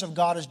imitators of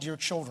God as dear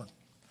children.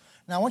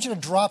 Now I want you to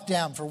drop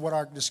down for what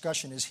our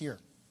discussion is here.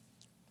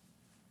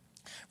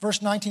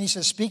 Verse 19, he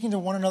says, speaking to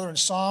one another in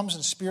psalms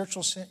and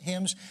spiritual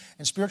hymns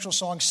and spiritual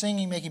songs,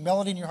 singing, making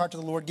melody in your heart to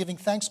the Lord, giving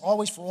thanks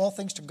always for all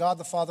things to God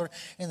the Father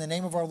in the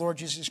name of our Lord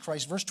Jesus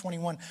Christ. Verse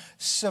 21,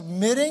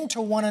 submitting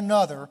to one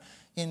another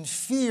in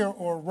fear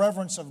or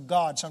reverence of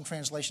God. Some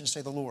translations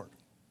say the Lord.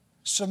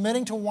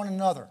 Submitting to one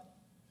another.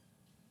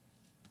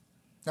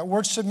 That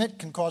word submit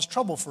can cause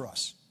trouble for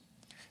us.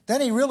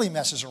 Then he really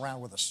messes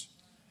around with us.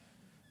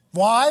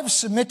 Wives,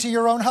 submit to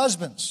your own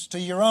husbands,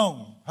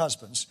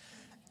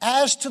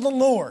 as to the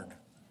Lord.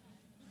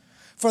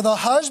 For the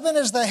husband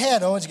is the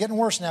head, it's getting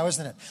worse now,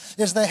 isn't it?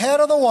 Is the head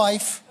of the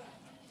wife,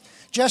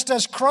 just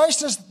as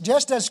Christ,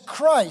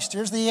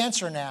 here's the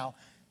answer now,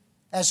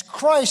 as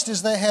Christ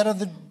is the head of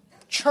the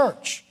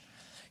church.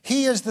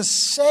 He is the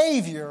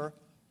Savior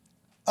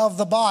of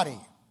the body.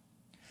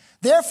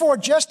 Therefore,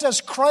 just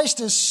as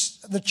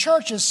the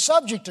church is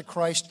subject to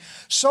Christ,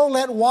 so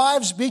let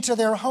wives be to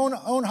their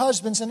own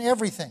husbands in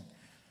everything.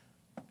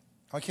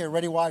 Okay,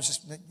 ready, wives?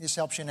 This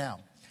helps you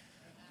now.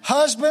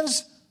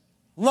 Husbands,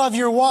 love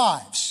your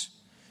wives,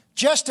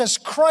 just as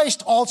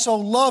Christ also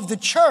loved the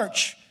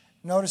church.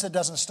 Notice it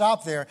doesn't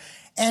stop there.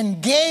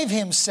 And gave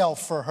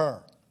himself for her,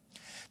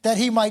 that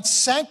he might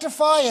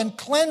sanctify and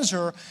cleanse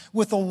her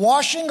with the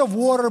washing of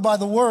water by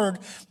the word,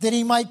 that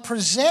he might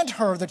present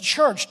her, the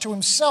church, to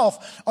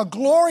himself, a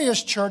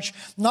glorious church,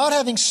 not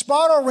having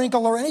spot or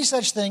wrinkle or any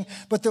such thing,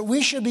 but that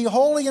we should be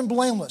holy and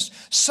blameless.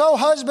 So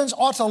husbands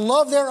ought to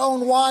love their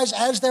own wives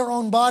as their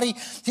own body.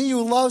 He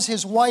who loves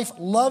his wife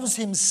loves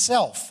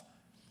himself.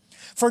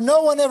 For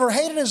no one ever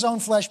hated his own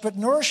flesh, but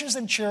nourishes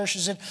and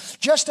cherishes it,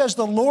 just as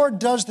the Lord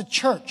does the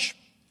church.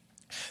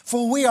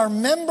 For we are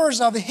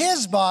members of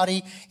his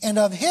body and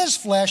of his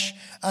flesh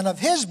and of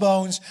his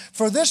bones.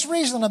 For this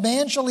reason, a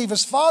man shall leave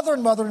his father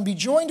and mother and be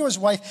joined to his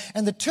wife,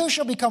 and the two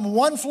shall become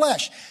one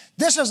flesh.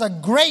 This is a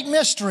great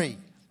mystery,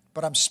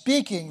 but I'm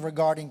speaking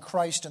regarding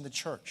Christ and the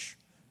church.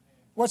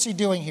 What's he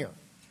doing here?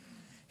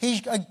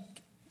 He's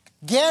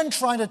again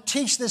trying to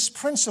teach this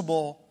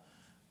principle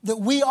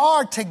that we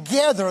are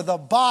together the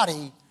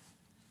body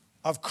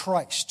of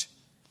Christ.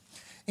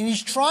 And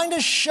he's trying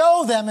to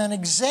show them an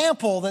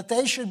example that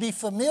they should be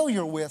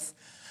familiar with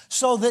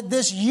so that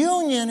this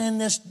union and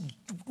this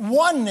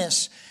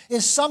oneness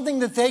is something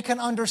that they can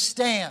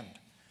understand.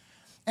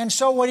 And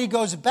so what he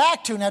goes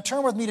back to, now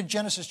turn with me to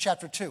Genesis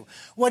chapter 2.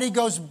 What he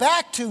goes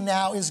back to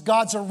now is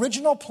God's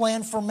original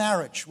plan for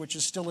marriage, which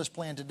is still his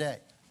plan today.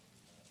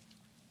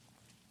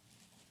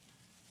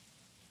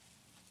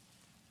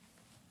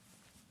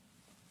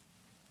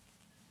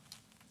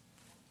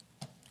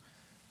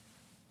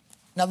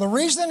 Now, the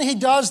reason he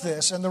does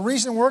this, and the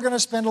reason we're going to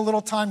spend a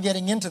little time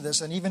getting into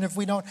this, and even if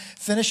we don't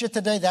finish it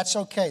today, that's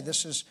okay.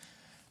 This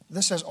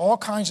has all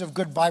kinds of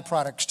good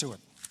byproducts to it.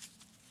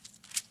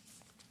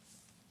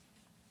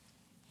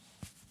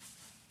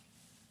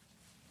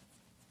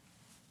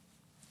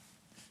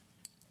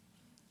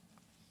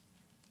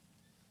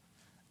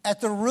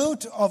 At the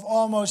root of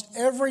almost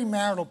every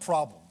marital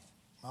problem,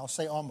 I'll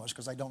say almost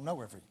because I don't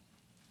know every.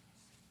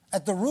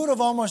 At the root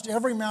of almost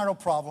every marital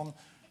problem,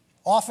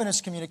 often it's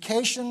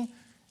communication.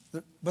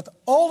 But the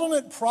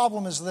ultimate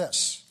problem is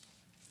this.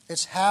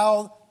 It's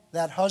how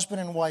that husband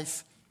and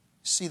wife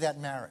see that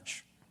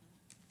marriage.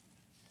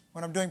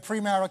 When I'm doing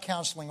premarital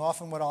counseling,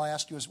 often what I'll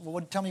ask you is, well,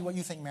 tell me what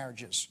you think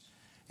marriage is.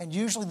 And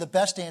usually the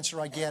best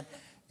answer I get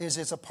is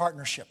it's a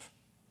partnership.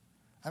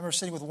 I remember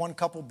sitting with one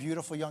couple,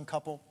 beautiful young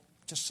couple,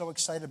 just so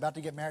excited about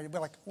to get married.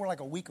 We're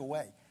like a week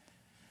away.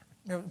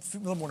 A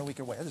little more than a week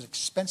away. There's an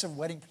expensive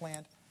wedding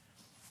planned.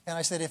 And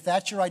I said, if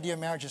that's your idea of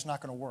marriage, it's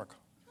not going to work.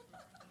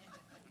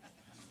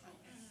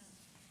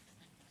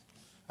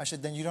 I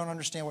said, then you don't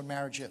understand what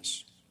marriage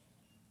is.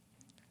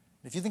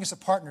 If you think it's a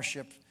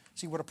partnership,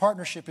 see what a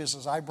partnership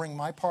is I bring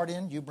my part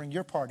in, you bring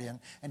your part in,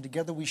 and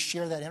together we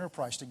share that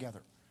enterprise together.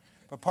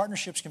 But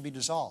partnerships can be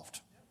dissolved.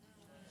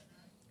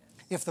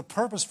 If the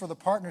purpose for the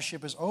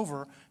partnership is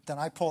over, then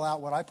I pull out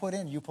what I put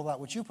in, you pull out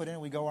what you put in,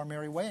 and we go our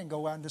merry way and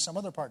go out into some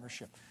other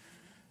partnership.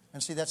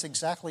 And see, that's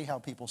exactly how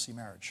people see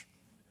marriage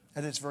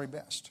at its very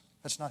best.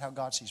 That's not how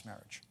God sees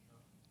marriage.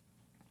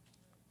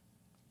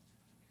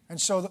 And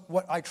so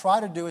what I try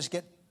to do is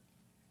get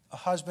a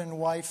husband and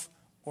wife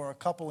or a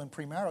couple in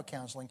premarital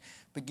counseling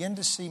begin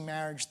to see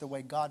marriage the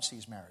way God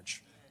sees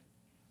marriage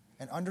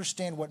and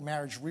understand what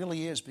marriage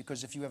really is,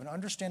 because if you have an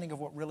understanding of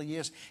what really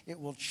is, it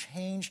will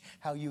change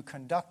how you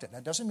conduct it.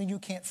 That doesn't mean you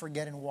can't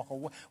forget and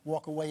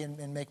walk away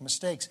and make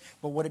mistakes,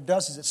 but what it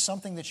does is it's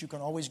something that you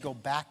can always go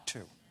back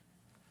to.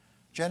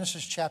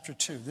 Genesis chapter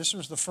 2. This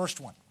was the first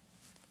one.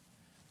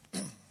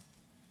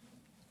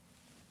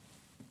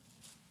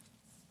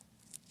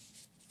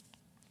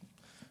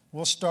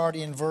 We'll start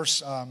in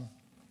verse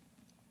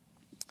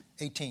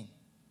 18.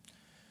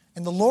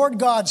 And the Lord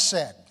God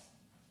said,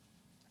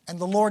 and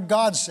the Lord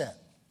God said,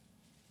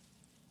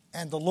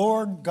 and the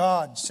Lord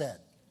God said,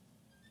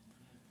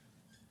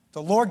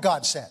 the Lord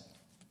God said,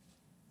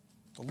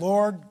 the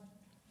Lord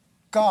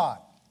God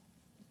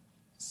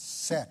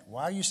said.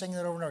 Why are you saying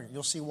that over and over again?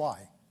 You'll see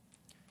why.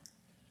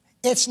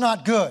 It's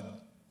not good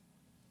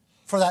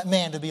for that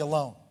man to be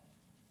alone.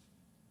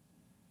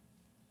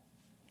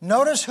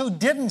 Notice who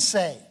didn't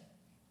say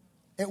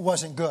it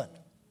wasn't good.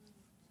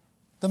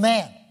 The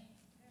man.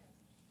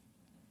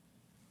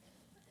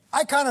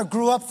 I kind of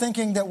grew up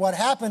thinking that what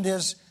happened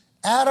is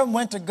Adam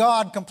went to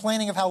God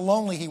complaining of how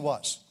lonely he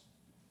was.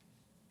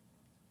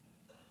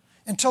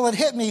 Until it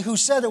hit me who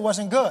said it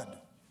wasn't good.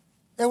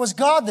 It was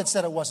God that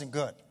said it wasn't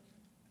good.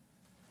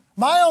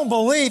 My own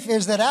belief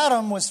is that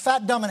Adam was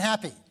fat, dumb, and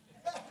happy,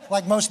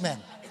 like most men.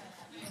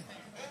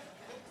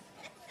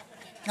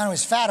 I don't know if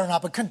he's fat or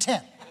not, but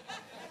content.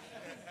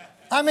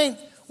 I mean,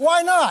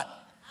 why not?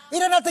 He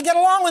didn't have to get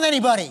along with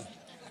anybody.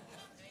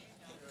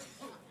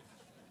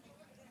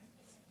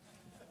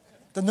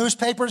 The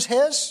newspaper's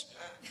his.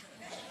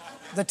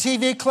 The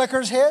TV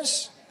clicker's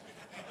his.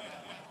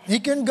 He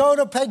can go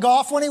to play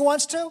golf when he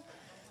wants to.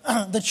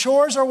 The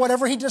chores or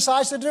whatever he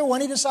decides to do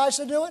when he decides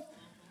to do it.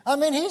 I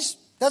mean, he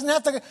doesn't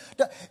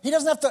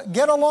have to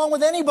get along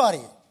with anybody.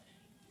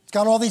 He's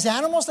got all these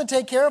animals to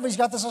take care of. He's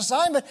got this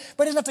assignment,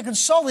 but he doesn't have to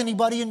consult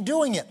anybody in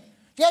doing it.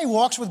 Yeah, he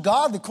walks with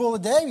God the cool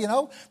of the day,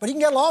 but he can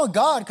get along with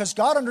God because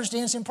God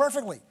understands him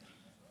perfectly.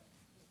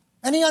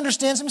 And he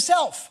understands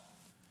himself.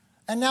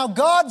 And now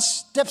God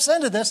steps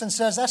into this and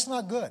says, that's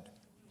not good.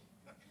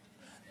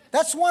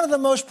 That's one of the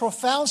most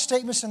profound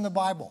statements in the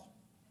Bible.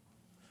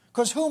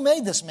 Because who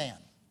made this man?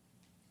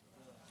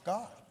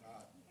 God.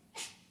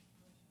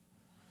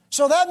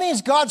 So that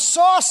means God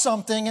saw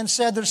something and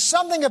said, there's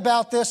something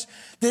about this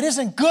that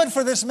isn't good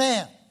for this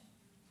man.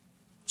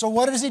 So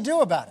what does he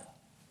do about it?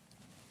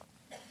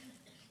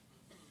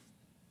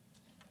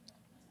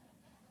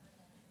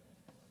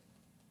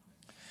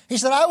 He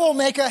said, I will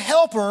make a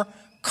helper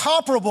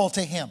comparable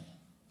to him.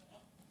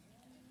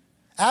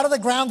 Out of the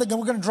ground, that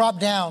we're going to drop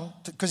down,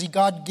 because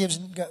God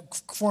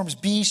forms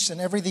beasts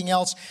and everything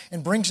else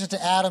and brings it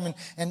to Adam,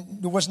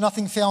 and there was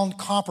nothing found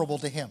comparable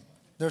to him.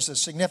 There's a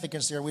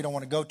significance there we don't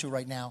want to go to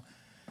right now.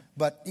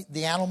 But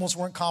the animals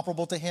weren't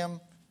comparable to him.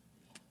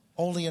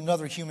 Only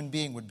another human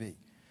being would be.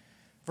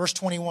 Verse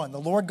 21, the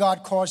Lord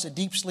God caused a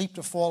deep sleep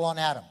to fall on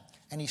Adam,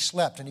 and he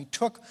slept, and he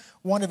took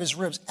one of his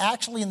ribs.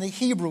 Actually, in the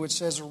Hebrew, it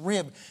says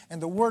rib,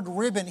 and the word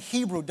rib in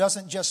Hebrew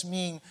doesn't just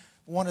mean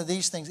one of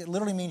these things. It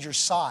literally means your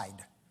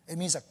side. It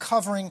means a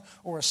covering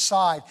or a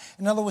side.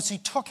 In other words, he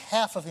took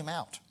half of him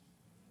out.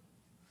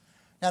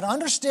 Now, to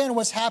understand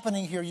what's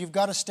happening here, you've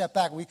got to step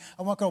back.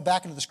 I won't go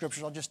back into the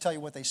scriptures. I'll just tell you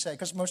what they say,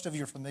 because most of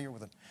you are familiar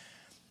with it.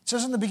 It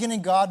says in the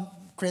beginning, God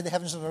created the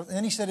heavens and the earth. And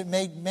then he said it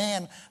made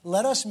man.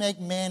 Let us make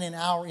man in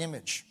our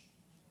image.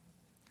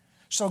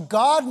 So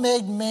God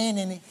made man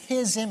in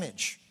his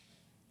image.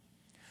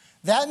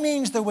 That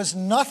means there was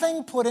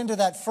nothing put into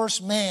that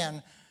first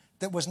man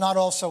that was not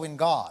also in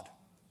God.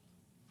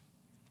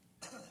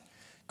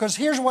 Because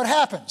here's what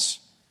happens.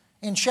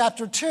 In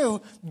chapter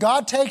 2,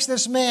 God takes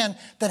this man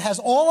that has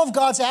all of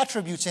God's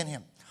attributes in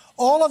him.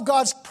 All of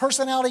God's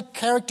personality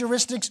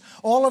characteristics,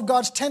 all of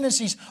God's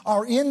tendencies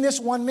are in this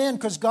one man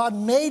because God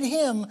made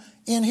him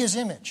in his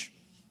image.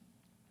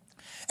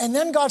 And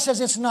then God says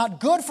it's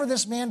not good for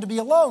this man to be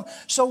alone.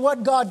 So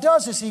what God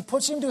does is he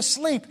puts him to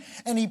sleep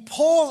and he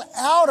pulls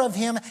out of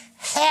him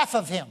half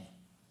of him.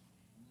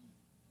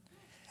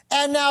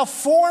 And now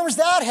forms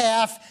that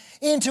half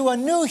into a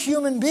new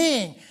human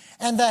being.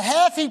 And the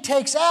half he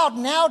takes out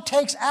now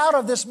takes out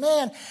of this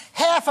man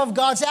half of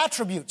God's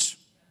attributes.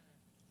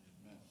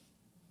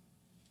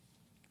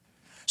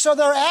 So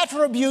there are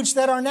attributes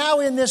that are now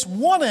in this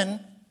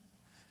woman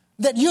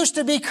that used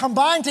to be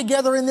combined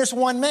together in this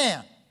one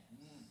man.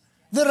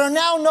 That are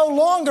now no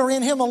longer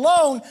in him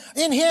alone.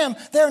 In him,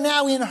 they're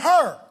now in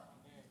her.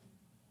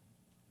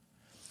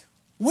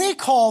 We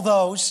call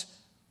those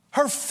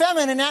her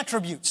feminine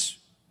attributes.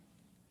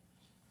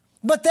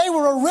 But they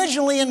were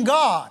originally in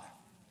God.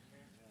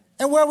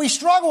 And where we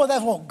struggle with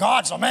that, well,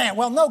 God's a man.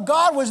 Well, no,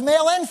 God was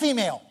male and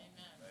female.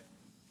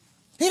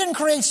 He didn't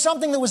create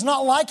something that was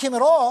not like him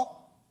at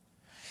all.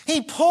 He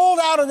pulled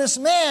out of this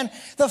man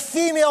the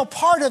female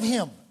part of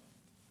him.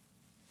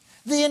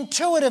 The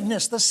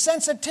intuitiveness, the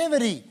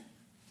sensitivity,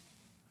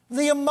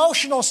 the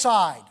emotional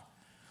side.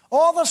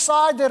 All the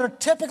side that are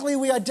typically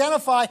we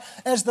identify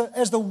as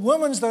the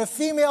woman's, the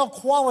female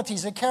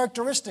qualities, the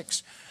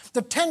characteristics.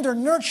 The tender,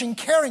 nurturing,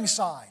 caring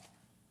side.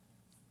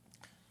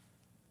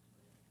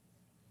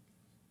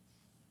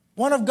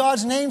 One of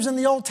God's names in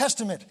the Old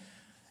Testament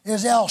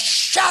is El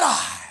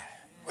Shaddai.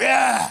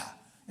 Yeah. You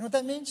know what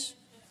that means?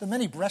 The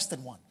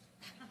many-breasted one.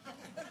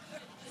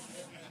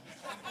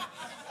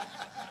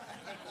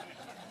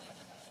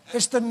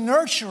 It's the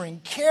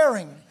nurturing,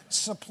 caring,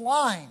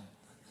 sublime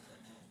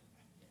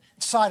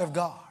side of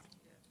God.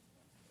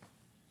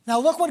 Now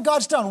look what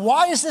God's done.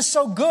 Why is this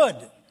so good?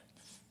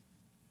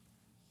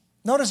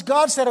 Notice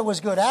God said it was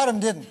good. Adam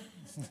didn't.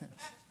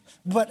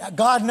 But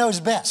God knows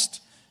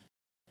best.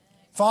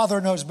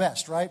 Father knows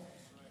best, right?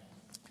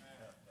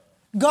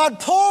 God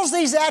pulls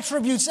these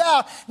attributes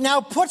out,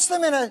 now puts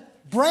them in a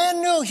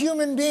brand new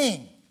human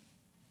being.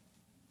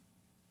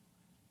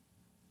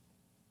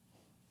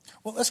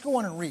 Well, let's go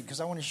on and read, because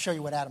I want to show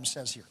you what Adam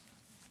says here.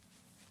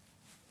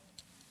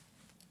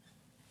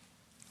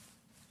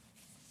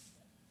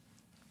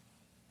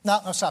 No,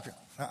 stop here.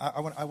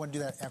 I want to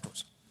do that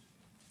afterwards.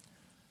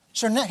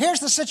 So now, here's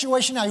the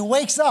situation now. He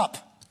wakes up.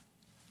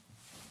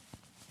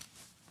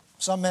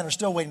 Some men are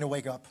still waiting to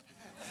wake up.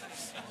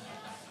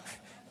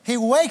 He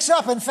wakes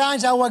up and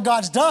finds out what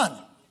God's done.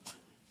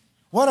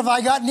 What have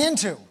I gotten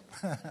into?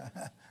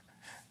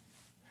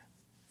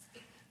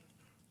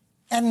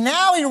 And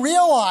now he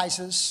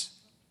realizes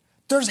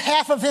there's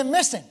half of him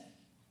missing.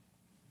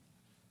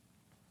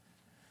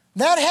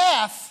 That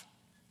half,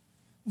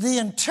 the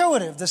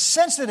intuitive, the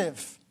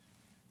sensitive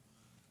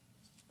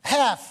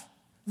half,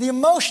 the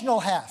emotional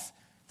half,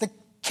 the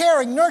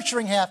caring,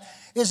 nurturing half,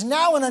 is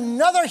now in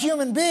another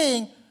human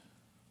being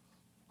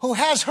who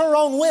has her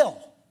own will,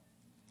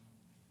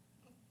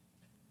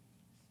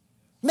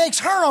 makes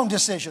her own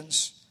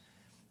decisions,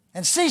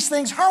 and sees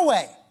things her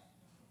way.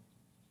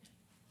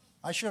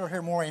 I should have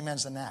heard more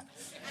amens than that.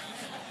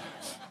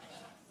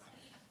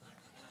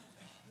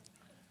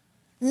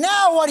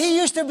 Now what he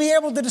used to be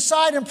able to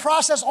decide and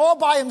process all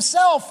by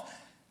himself,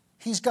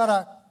 he's got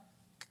to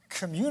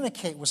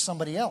communicate with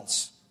somebody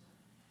else.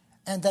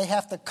 And they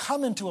have to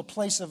come into a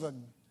place of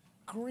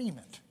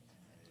agreement.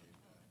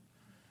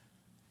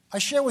 I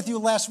shared with you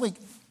last week,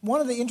 one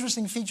of the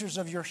interesting features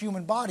of your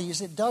human body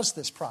is it does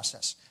this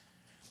process.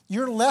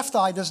 Your left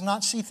eye does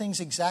not see things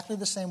exactly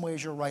the same way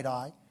as your right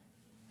eye.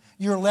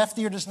 Your left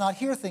ear does not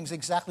hear things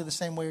exactly the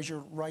same way as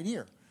your right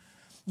ear.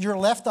 Your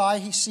left eye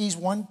he sees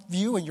one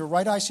view and your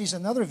right eye sees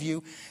another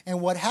view.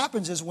 And what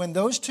happens is when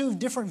those two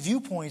different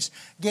viewpoints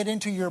get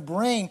into your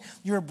brain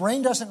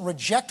doesn't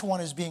reject one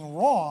as being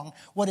wrong.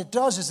 What it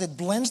does is it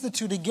blends the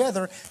two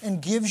together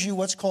and gives you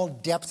what's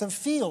called depth of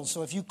field.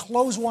 So if you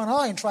close one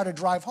eye and try to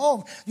drive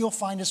home, you'll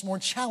find this more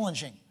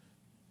challenging.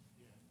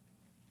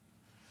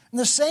 In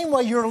the same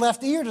way, your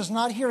left ear does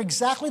not hear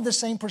exactly the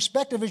same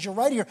perspective as your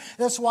right ear.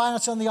 That's why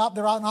it's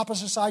they're on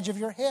opposite sides of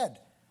your head.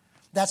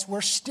 That's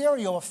where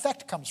stereo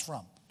effect comes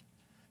from.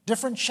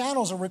 Different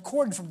channels are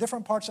recorded from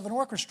different parts of an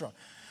orchestra.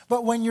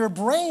 But when your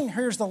brain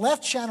hears the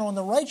left channel and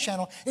the right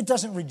channel, it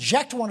doesn't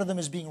reject one of them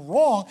as being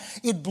wrong.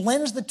 It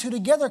blends the two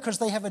together because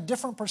they have a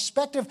different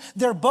perspective.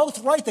 They're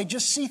both right. They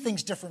just see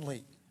things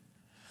differently.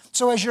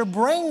 So as your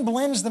brain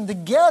blends them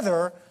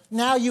together,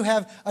 now you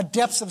have a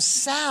depth of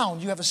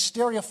sound. You have a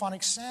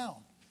stereophonic sound.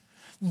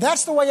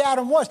 That's the way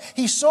Adam was.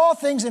 He saw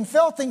things and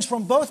felt things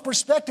from both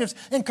perspectives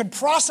and could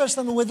process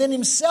them within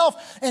himself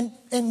and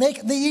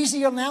make the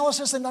easy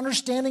analysis and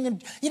understanding.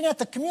 And he didn't have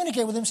to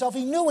communicate with himself.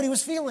 He knew what he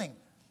was feeling.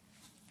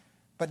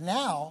 But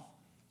now,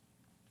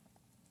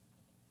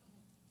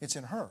 it's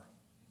in her.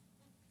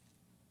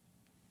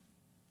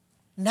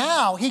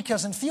 Now, he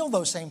doesn't feel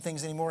those same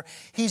things anymore.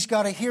 He's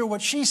got to hear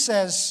what she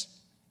says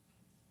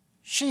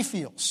she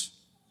feels.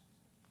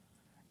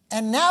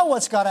 And now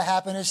what's got to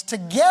happen is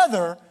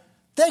together,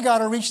 they got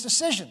to reach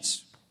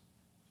decisions.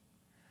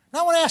 Now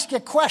I want to ask you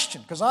a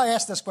question, because I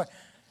asked this question.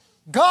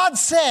 God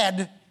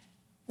said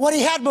what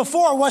he had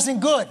before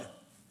wasn't good.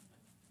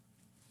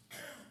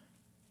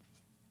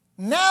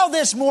 Now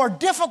this more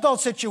difficult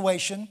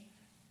situation,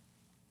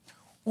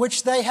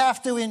 which they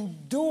have to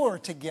endure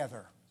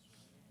together.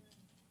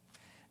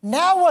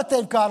 Now what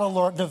they've got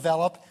to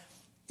develop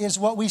is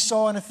what we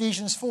saw in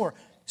Ephesians 4.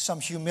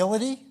 Some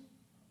humility,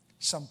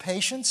 some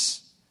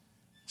patience,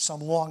 some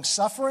long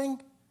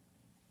suffering,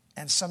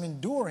 and some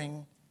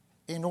enduring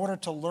in order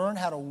to learn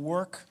how to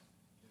work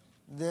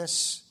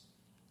this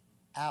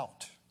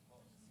out.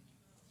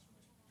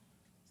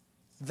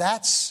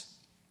 That's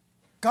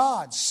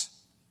God's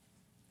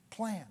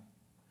plan.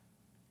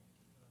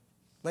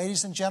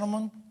 Ladies and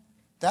gentlemen,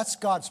 that's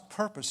God's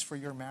purpose for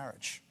your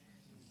marriage.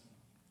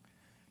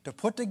 To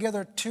put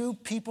together two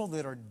people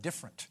that are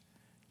different,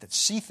 that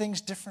see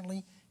things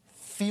differently,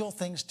 feel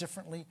things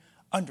differently,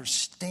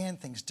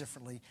 understand things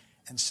differently,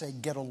 and say,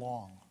 get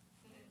along.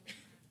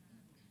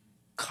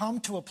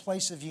 Come to a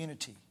place of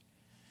unity,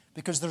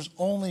 because there's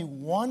only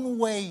one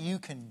way you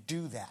can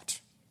do that,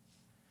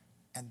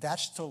 and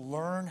that's to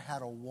learn how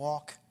to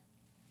walk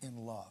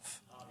in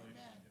love.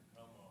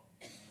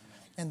 Amen.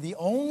 And the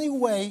only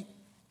way,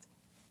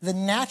 the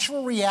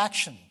natural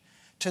reaction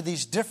to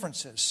these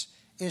differences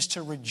is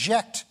to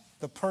reject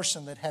the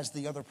person that has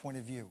the other point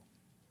of view.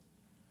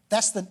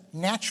 That's the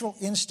natural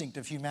instinct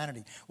of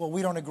humanity. Well,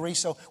 we don't agree,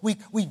 so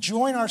we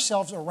join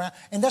ourselves around,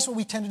 and that's what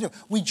we tend to do.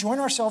 We join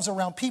ourselves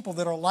around people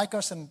that are like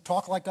us and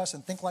talk like us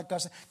and think like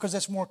us because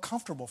it's more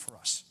comfortable for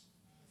us.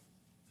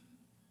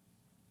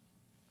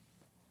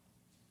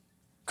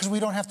 Because we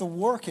don't have to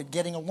work at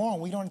getting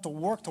along. We don't have to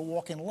work to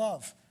walk in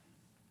love.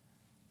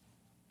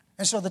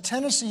 And so the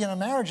tendency in a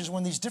marriage is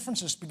when these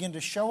differences begin to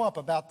show up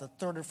about the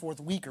third or fourth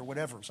week or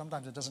whatever.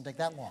 Sometimes it doesn't take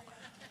that long.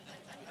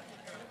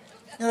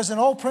 There's an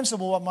old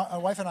principle my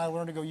wife and I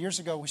learned ago years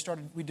ago.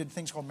 We did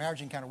things called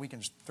marriage encounter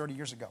weekends 30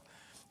 years ago.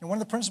 And one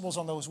of the principles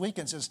on those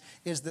weekends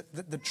is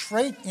that the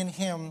trait in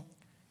him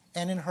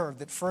and in her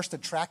that first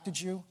attracted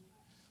you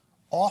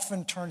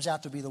often turns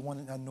out to be the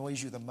one that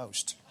annoys you the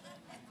most.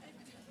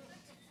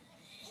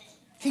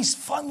 He's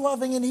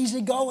fun-loving and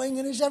easygoing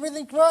and he's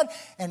everything good,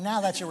 and now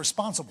that's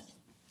irresponsible.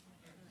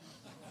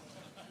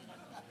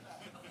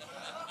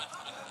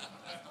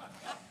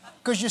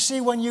 Because you see,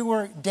 when you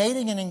were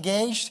dating and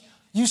engaged,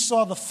 you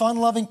saw the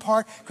fun-loving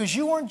part because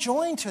you weren't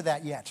joined to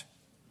that yet.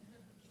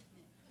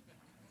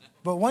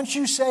 But once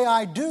you say,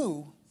 I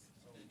do,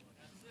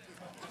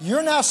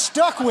 you're now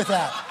stuck with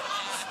that.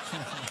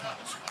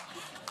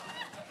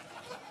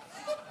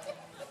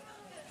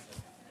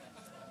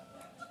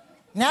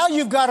 Now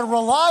you've got to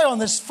rely on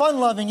this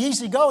fun-loving,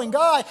 easygoing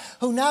guy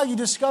who now you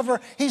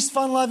discover he's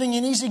fun-loving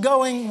and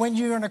easygoing when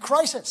you're in a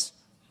crisis.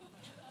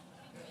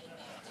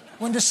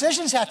 When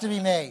decisions have to be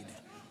made.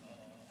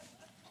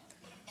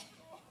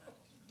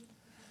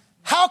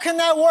 How can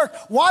that work?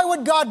 Why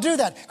would God do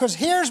that? Because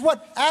here's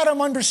what Adam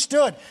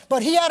understood.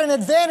 But he had an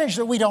advantage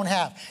that we don't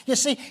have. You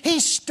see, he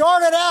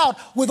started out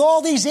with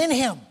all these in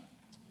him.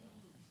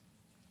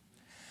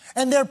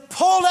 And they're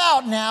pulled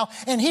out now,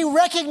 and he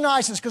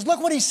recognizes, because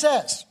look what he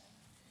says.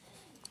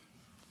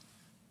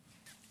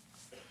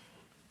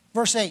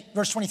 Verse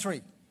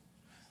 23.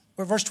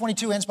 Verse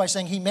 22 ends by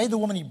saying, he made the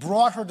woman, he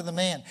brought her to the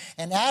man.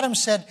 And Adam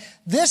said,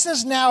 this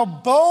is now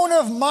bone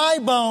of my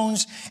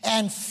bones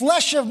and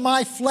flesh of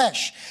my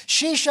flesh.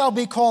 She shall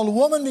be called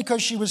woman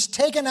because she was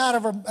taken out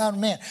of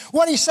man.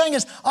 What he's saying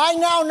is, I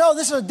now know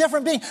this is a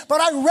different being,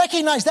 but I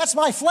recognize that's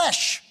my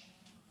flesh.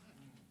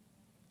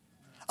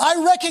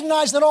 I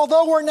recognize that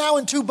although we're now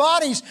in two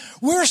bodies,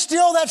 we're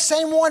still that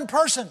same one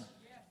person.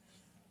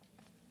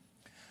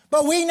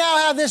 But we now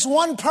have this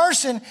one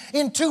person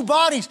in two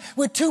bodies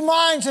with two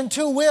minds and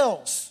two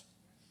wills.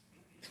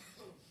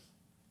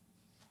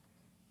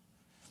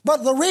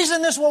 But the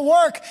reason this will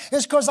work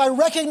is because I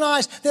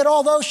recognize that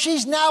although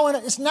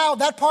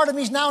that part of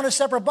me is now in a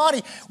separate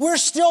body, we're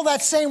still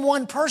that same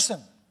one person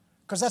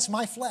because that's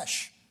my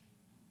flesh.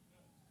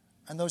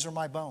 And those are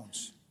my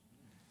bones.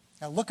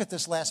 Now look at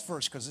this last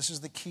verse because this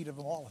is the key to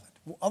all of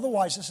it.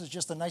 Otherwise, this is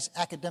just a nice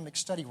academic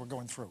study we're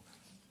going through.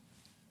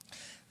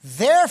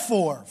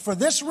 Therefore, for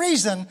this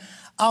reason,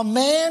 a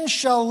man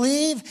shall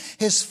leave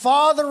his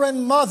father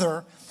and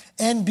mother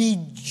and be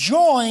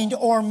joined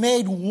or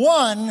made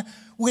one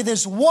with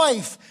his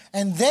wife,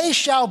 and they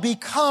shall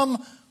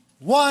become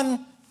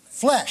one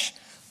flesh.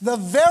 The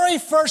very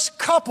first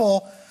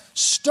couple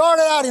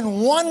started out in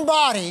one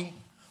body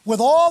with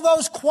all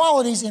those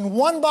qualities in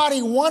one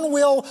body, one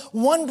will,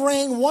 one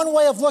brain, one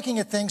way of looking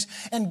at things,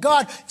 and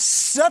God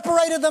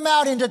separated them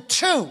out into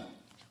two.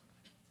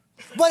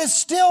 But it's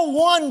still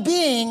one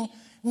being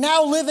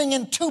now living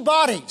in two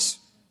bodies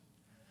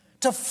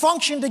to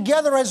function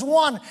together as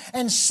one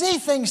and see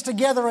things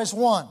together as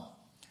one.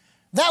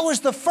 That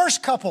was the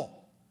first couple.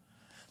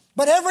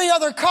 But every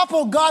other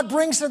couple God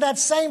brings to that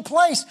same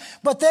place,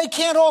 but they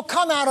can't all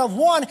come out of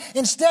one.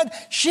 Instead,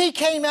 she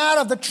came out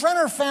of the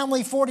Trenner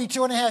family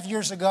 42 and a half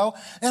years ago,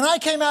 and I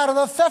came out of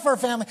the Pfeffer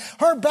family.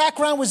 Her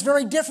background was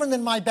very different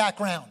than my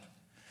background.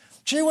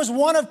 She was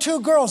one of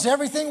two girls.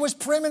 Everything was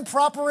prim and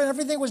proper and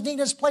everything was neat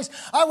in its place.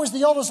 I was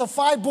the oldest of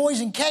five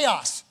boys in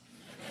chaos.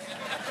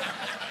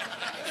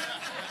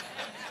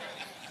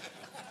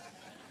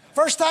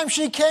 First time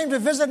she came to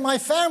visit my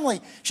family,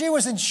 she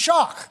was in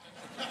shock.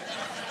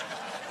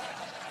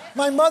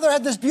 My mother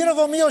had this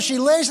beautiful meal. She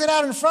lays it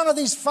out in front of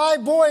these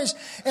five boys,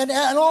 and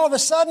all of a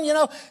sudden,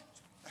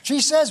 she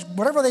says,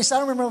 whatever they said, I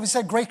don't remember if they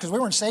said great because we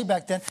weren't saved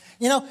back then,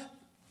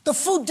 the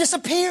food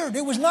disappeared.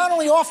 It was not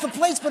only off the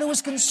plates, but it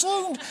was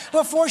consumed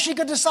before she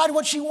could decide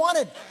what she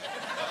wanted.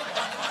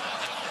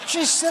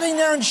 She's sitting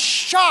there in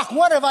shock.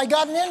 What have I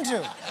gotten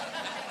into?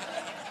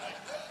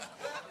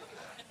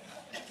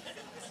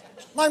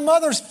 My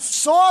mother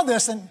saw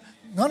this, and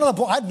none of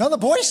the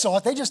boys saw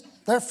it.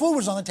 Their food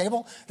was on the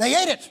table. They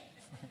ate it.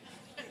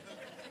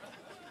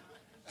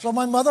 So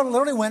my mother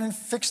literally went and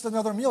fixed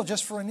another meal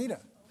just for Anita.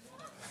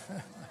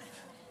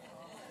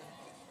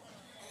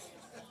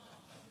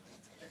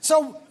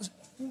 So,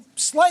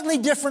 slightly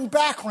different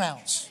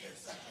backgrounds.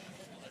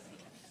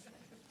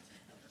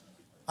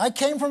 I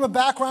came from a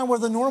background where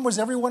the norm was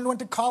everyone went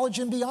to college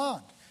and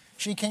beyond.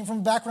 She came from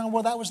a background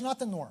where that was not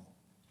the norm.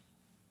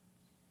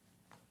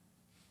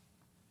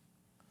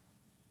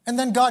 And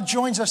then God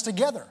joins us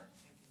together.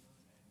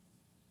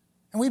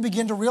 And we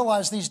begin to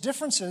realize these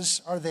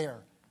differences are there.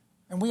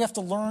 And we have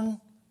to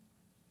learn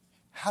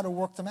how to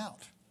work them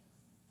out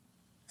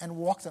and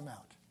walk them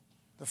out.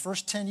 The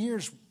first 10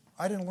 years,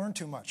 I didn't learn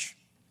too much.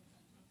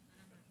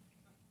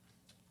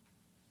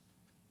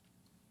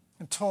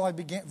 Until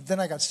then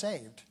I got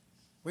saved.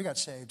 We got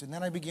saved. And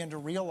then I began to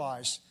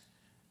realize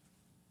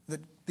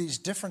that these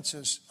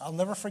differences, I'll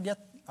never forget,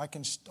 I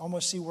can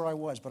almost see where I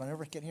was, but I'll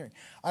never forget hearing.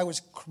 I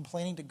was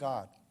complaining to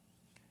God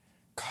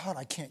God,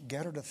 I can't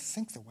get her to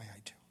think the way I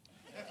do.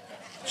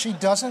 She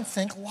doesn't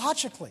think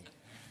logically.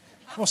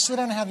 We'll sit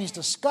down and have these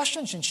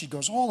discussions, and she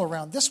goes all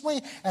around this way,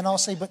 and I'll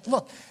say, but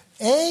look,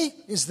 A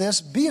is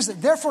this, B is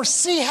that, therefore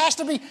C has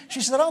to be. She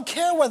said, I don't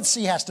care what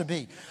C has to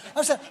be.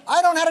 I said,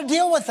 I don't know how to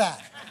deal with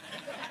that.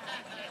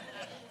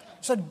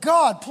 I said,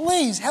 God,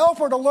 please help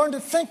her to learn to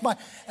think.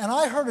 And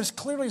I heard as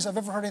clearly as I've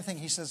ever heard anything.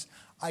 He says,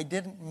 I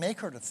didn't make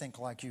her to think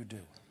like you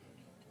do.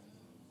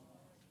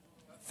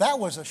 That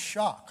was a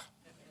shock.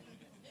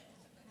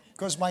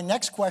 Because my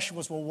next question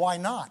was, well, why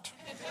not?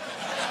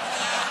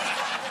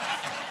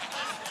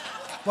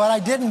 But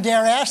I didn't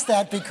dare ask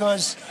that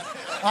because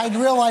I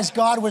realized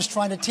God was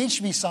trying to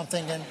teach me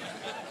something. And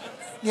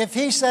if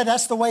he said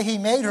that's the way he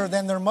made her,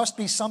 then there must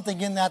be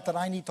something in that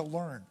I need to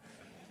learn.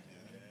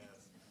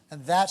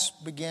 And that's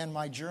began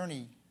my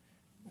journey,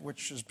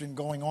 which has been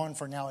going on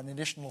for now an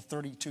additional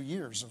 32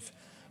 years of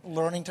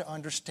learning to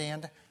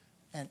understand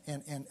and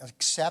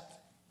accept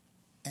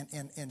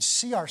and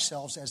see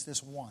ourselves as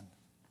this one.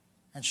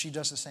 And she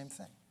does the same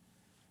thing.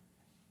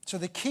 So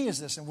the key is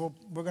this, and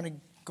we're going to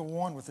go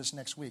on with this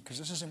next week because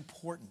this is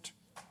important.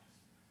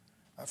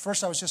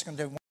 First, I was just going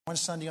to do one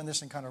Sunday on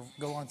this and kind of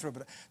go on through,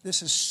 but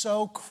this is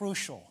so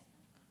crucial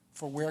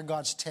for where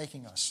God's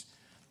taking us,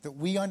 that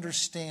we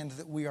understand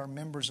that we are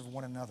members of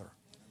one another.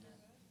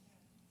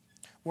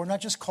 We're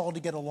not just called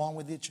to get along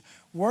with each other.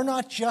 We're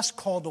not just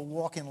called to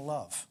walk in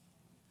love.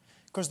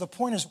 Because the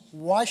point is,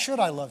 why should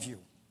I love you?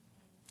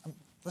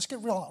 Let's get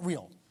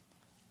real.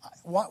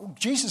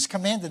 Jesus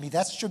commanded me,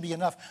 that should be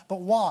enough.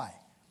 But why?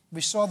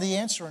 We saw the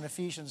answer in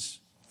Ephesians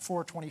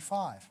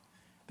 4:25.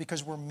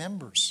 Because we're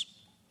members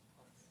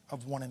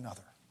of one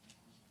another.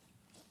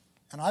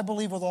 And I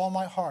believe with all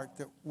my heart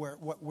that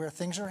where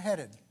things are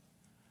headed,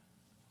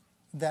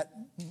 that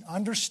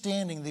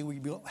understanding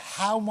that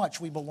how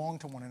much we belong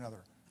to one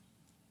another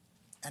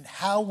and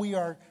how we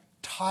are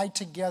tied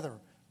together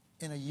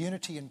in a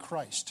unity in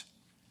Christ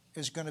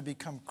is going to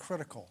become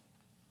critical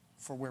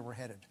for where we're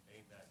headed.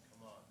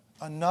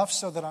 Enough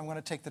so that I'm going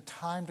to take the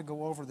time to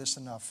go over this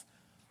enough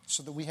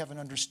so that we have an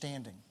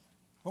understanding.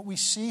 What we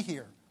see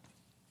here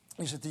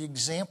is that the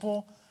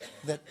example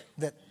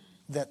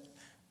that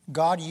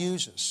God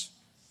uses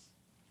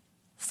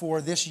for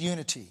this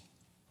unity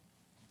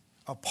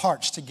of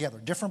parts together,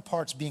 different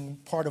parts being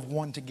part of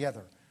one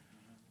together,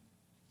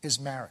 is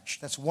marriage.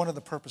 That's one of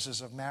the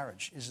purposes of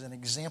marriage, is an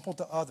example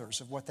to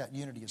others of what that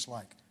unity is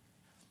like.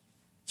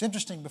 It's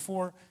interesting,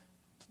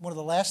 one of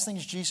the last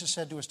things Jesus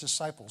said to his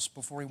disciples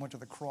before he went to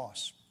the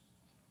cross,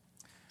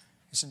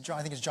 it's in John,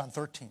 I think it's John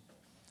 13.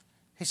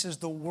 He says,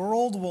 the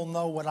world will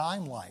know what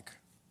I'm like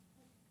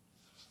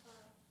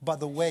by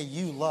the way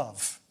you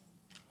love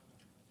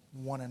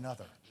one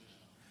another.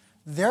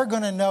 They're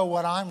going to know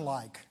what I'm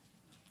like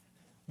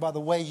by the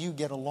way you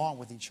get along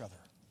with each other.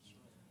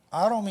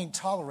 I don't mean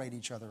tolerate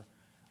each other.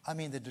 I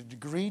mean the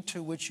degree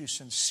to which you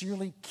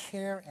sincerely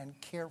care and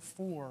care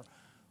for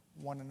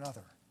one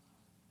another.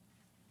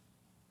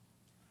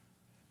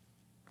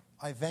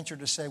 I venture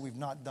to say we've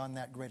not done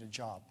that great a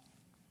job.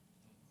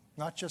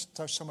 Not just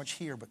so much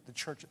here, but the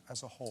church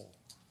as a whole.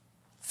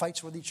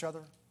 Fights with each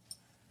other.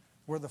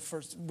 We're the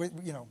first,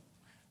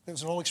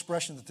 there's an old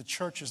expression that the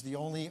church is the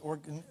only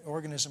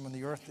organism on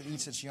the earth that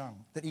eats its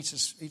young, that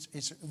eats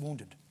its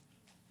wounded.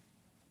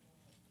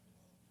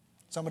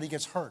 Somebody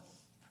gets hurt,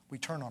 we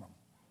turn on them.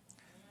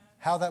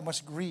 How that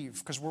must grieve,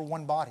 because we're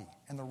one body.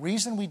 And the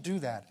reason we do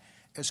that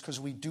is because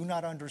we do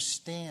not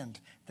understand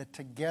that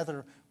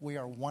together we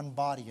are one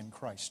body in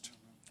Christ.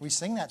 We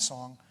sing that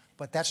song,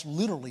 but that's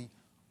literally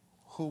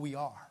who we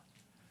are.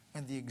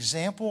 And the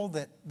example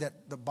that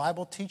the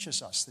Bible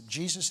teaches us, that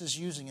Jesus is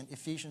using in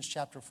Ephesians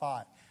chapter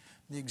 5,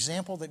 the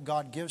example that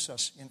God gives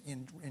us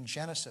in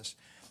Genesis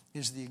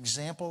is the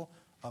example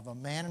of a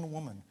man and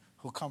woman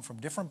who come from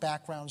different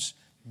backgrounds,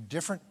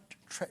 different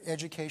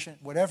education,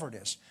 whatever it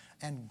is.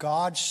 And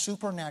God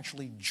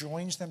supernaturally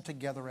joins them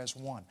together as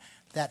one.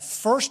 That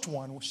first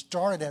one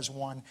started as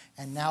one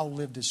and now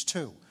lived as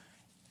two.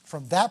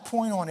 From that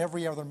point on,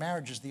 every other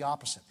marriage is the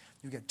opposite.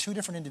 You get two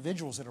different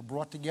individuals that are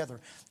brought together,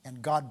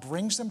 and God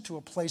brings them to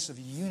a place of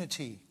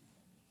unity,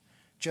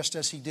 just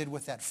as he did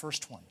with that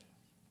first one.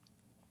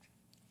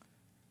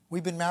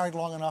 We've been married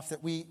long enough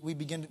that we're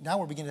beginning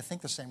to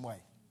think the same way.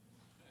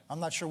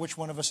 I'm not sure which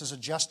one of us is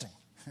adjusting.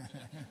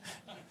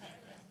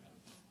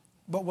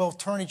 But we'll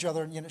turn each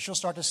other, she'll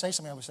start to say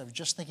something, I was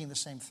just thinking the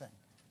same thing.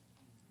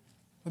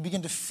 We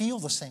begin to feel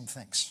the same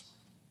things.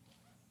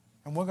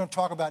 And what we're going to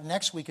talk about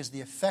next week is the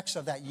effects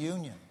of that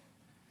union.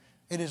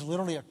 It is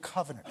literally a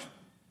covenant.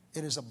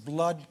 It is a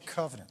blood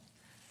covenant.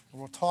 And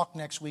we'll talk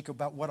next week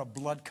about what a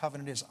blood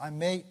covenant is. I'm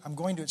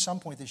going to, at some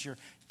point this year,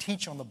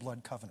 teach on the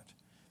blood covenant,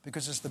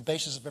 because it's the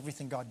basis of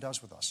everything God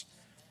does with us.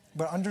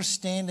 But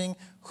understanding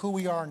who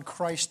we are in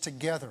Christ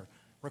together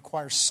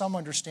requires some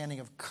understanding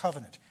of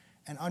covenant.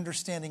 And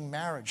understanding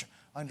marriage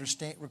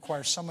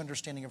requires some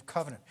understanding of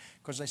covenant.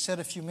 Because I said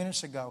a few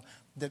minutes ago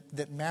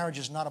that marriage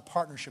is not a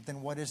partnership.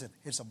 Then what is it?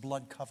 It's a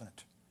blood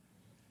covenant.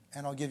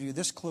 And I'll give you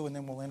this clue and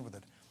then we'll end with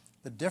it.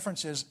 The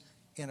difference is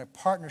In a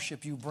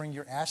partnership, you bring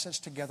your assets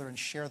together and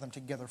share them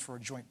together for a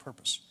joint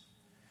purpose.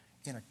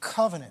 In a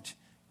covenant,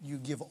 you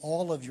give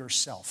all of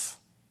yourself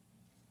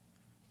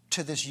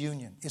to this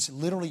union. It's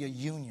literally a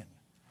union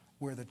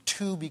where the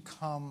two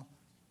become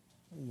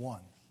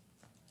one.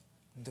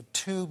 The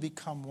two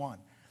become one.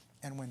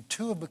 And when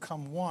two have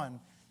become one,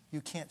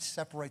 you can't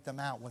separate them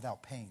out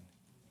without pain.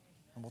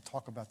 And we'll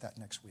talk about that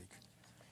next week.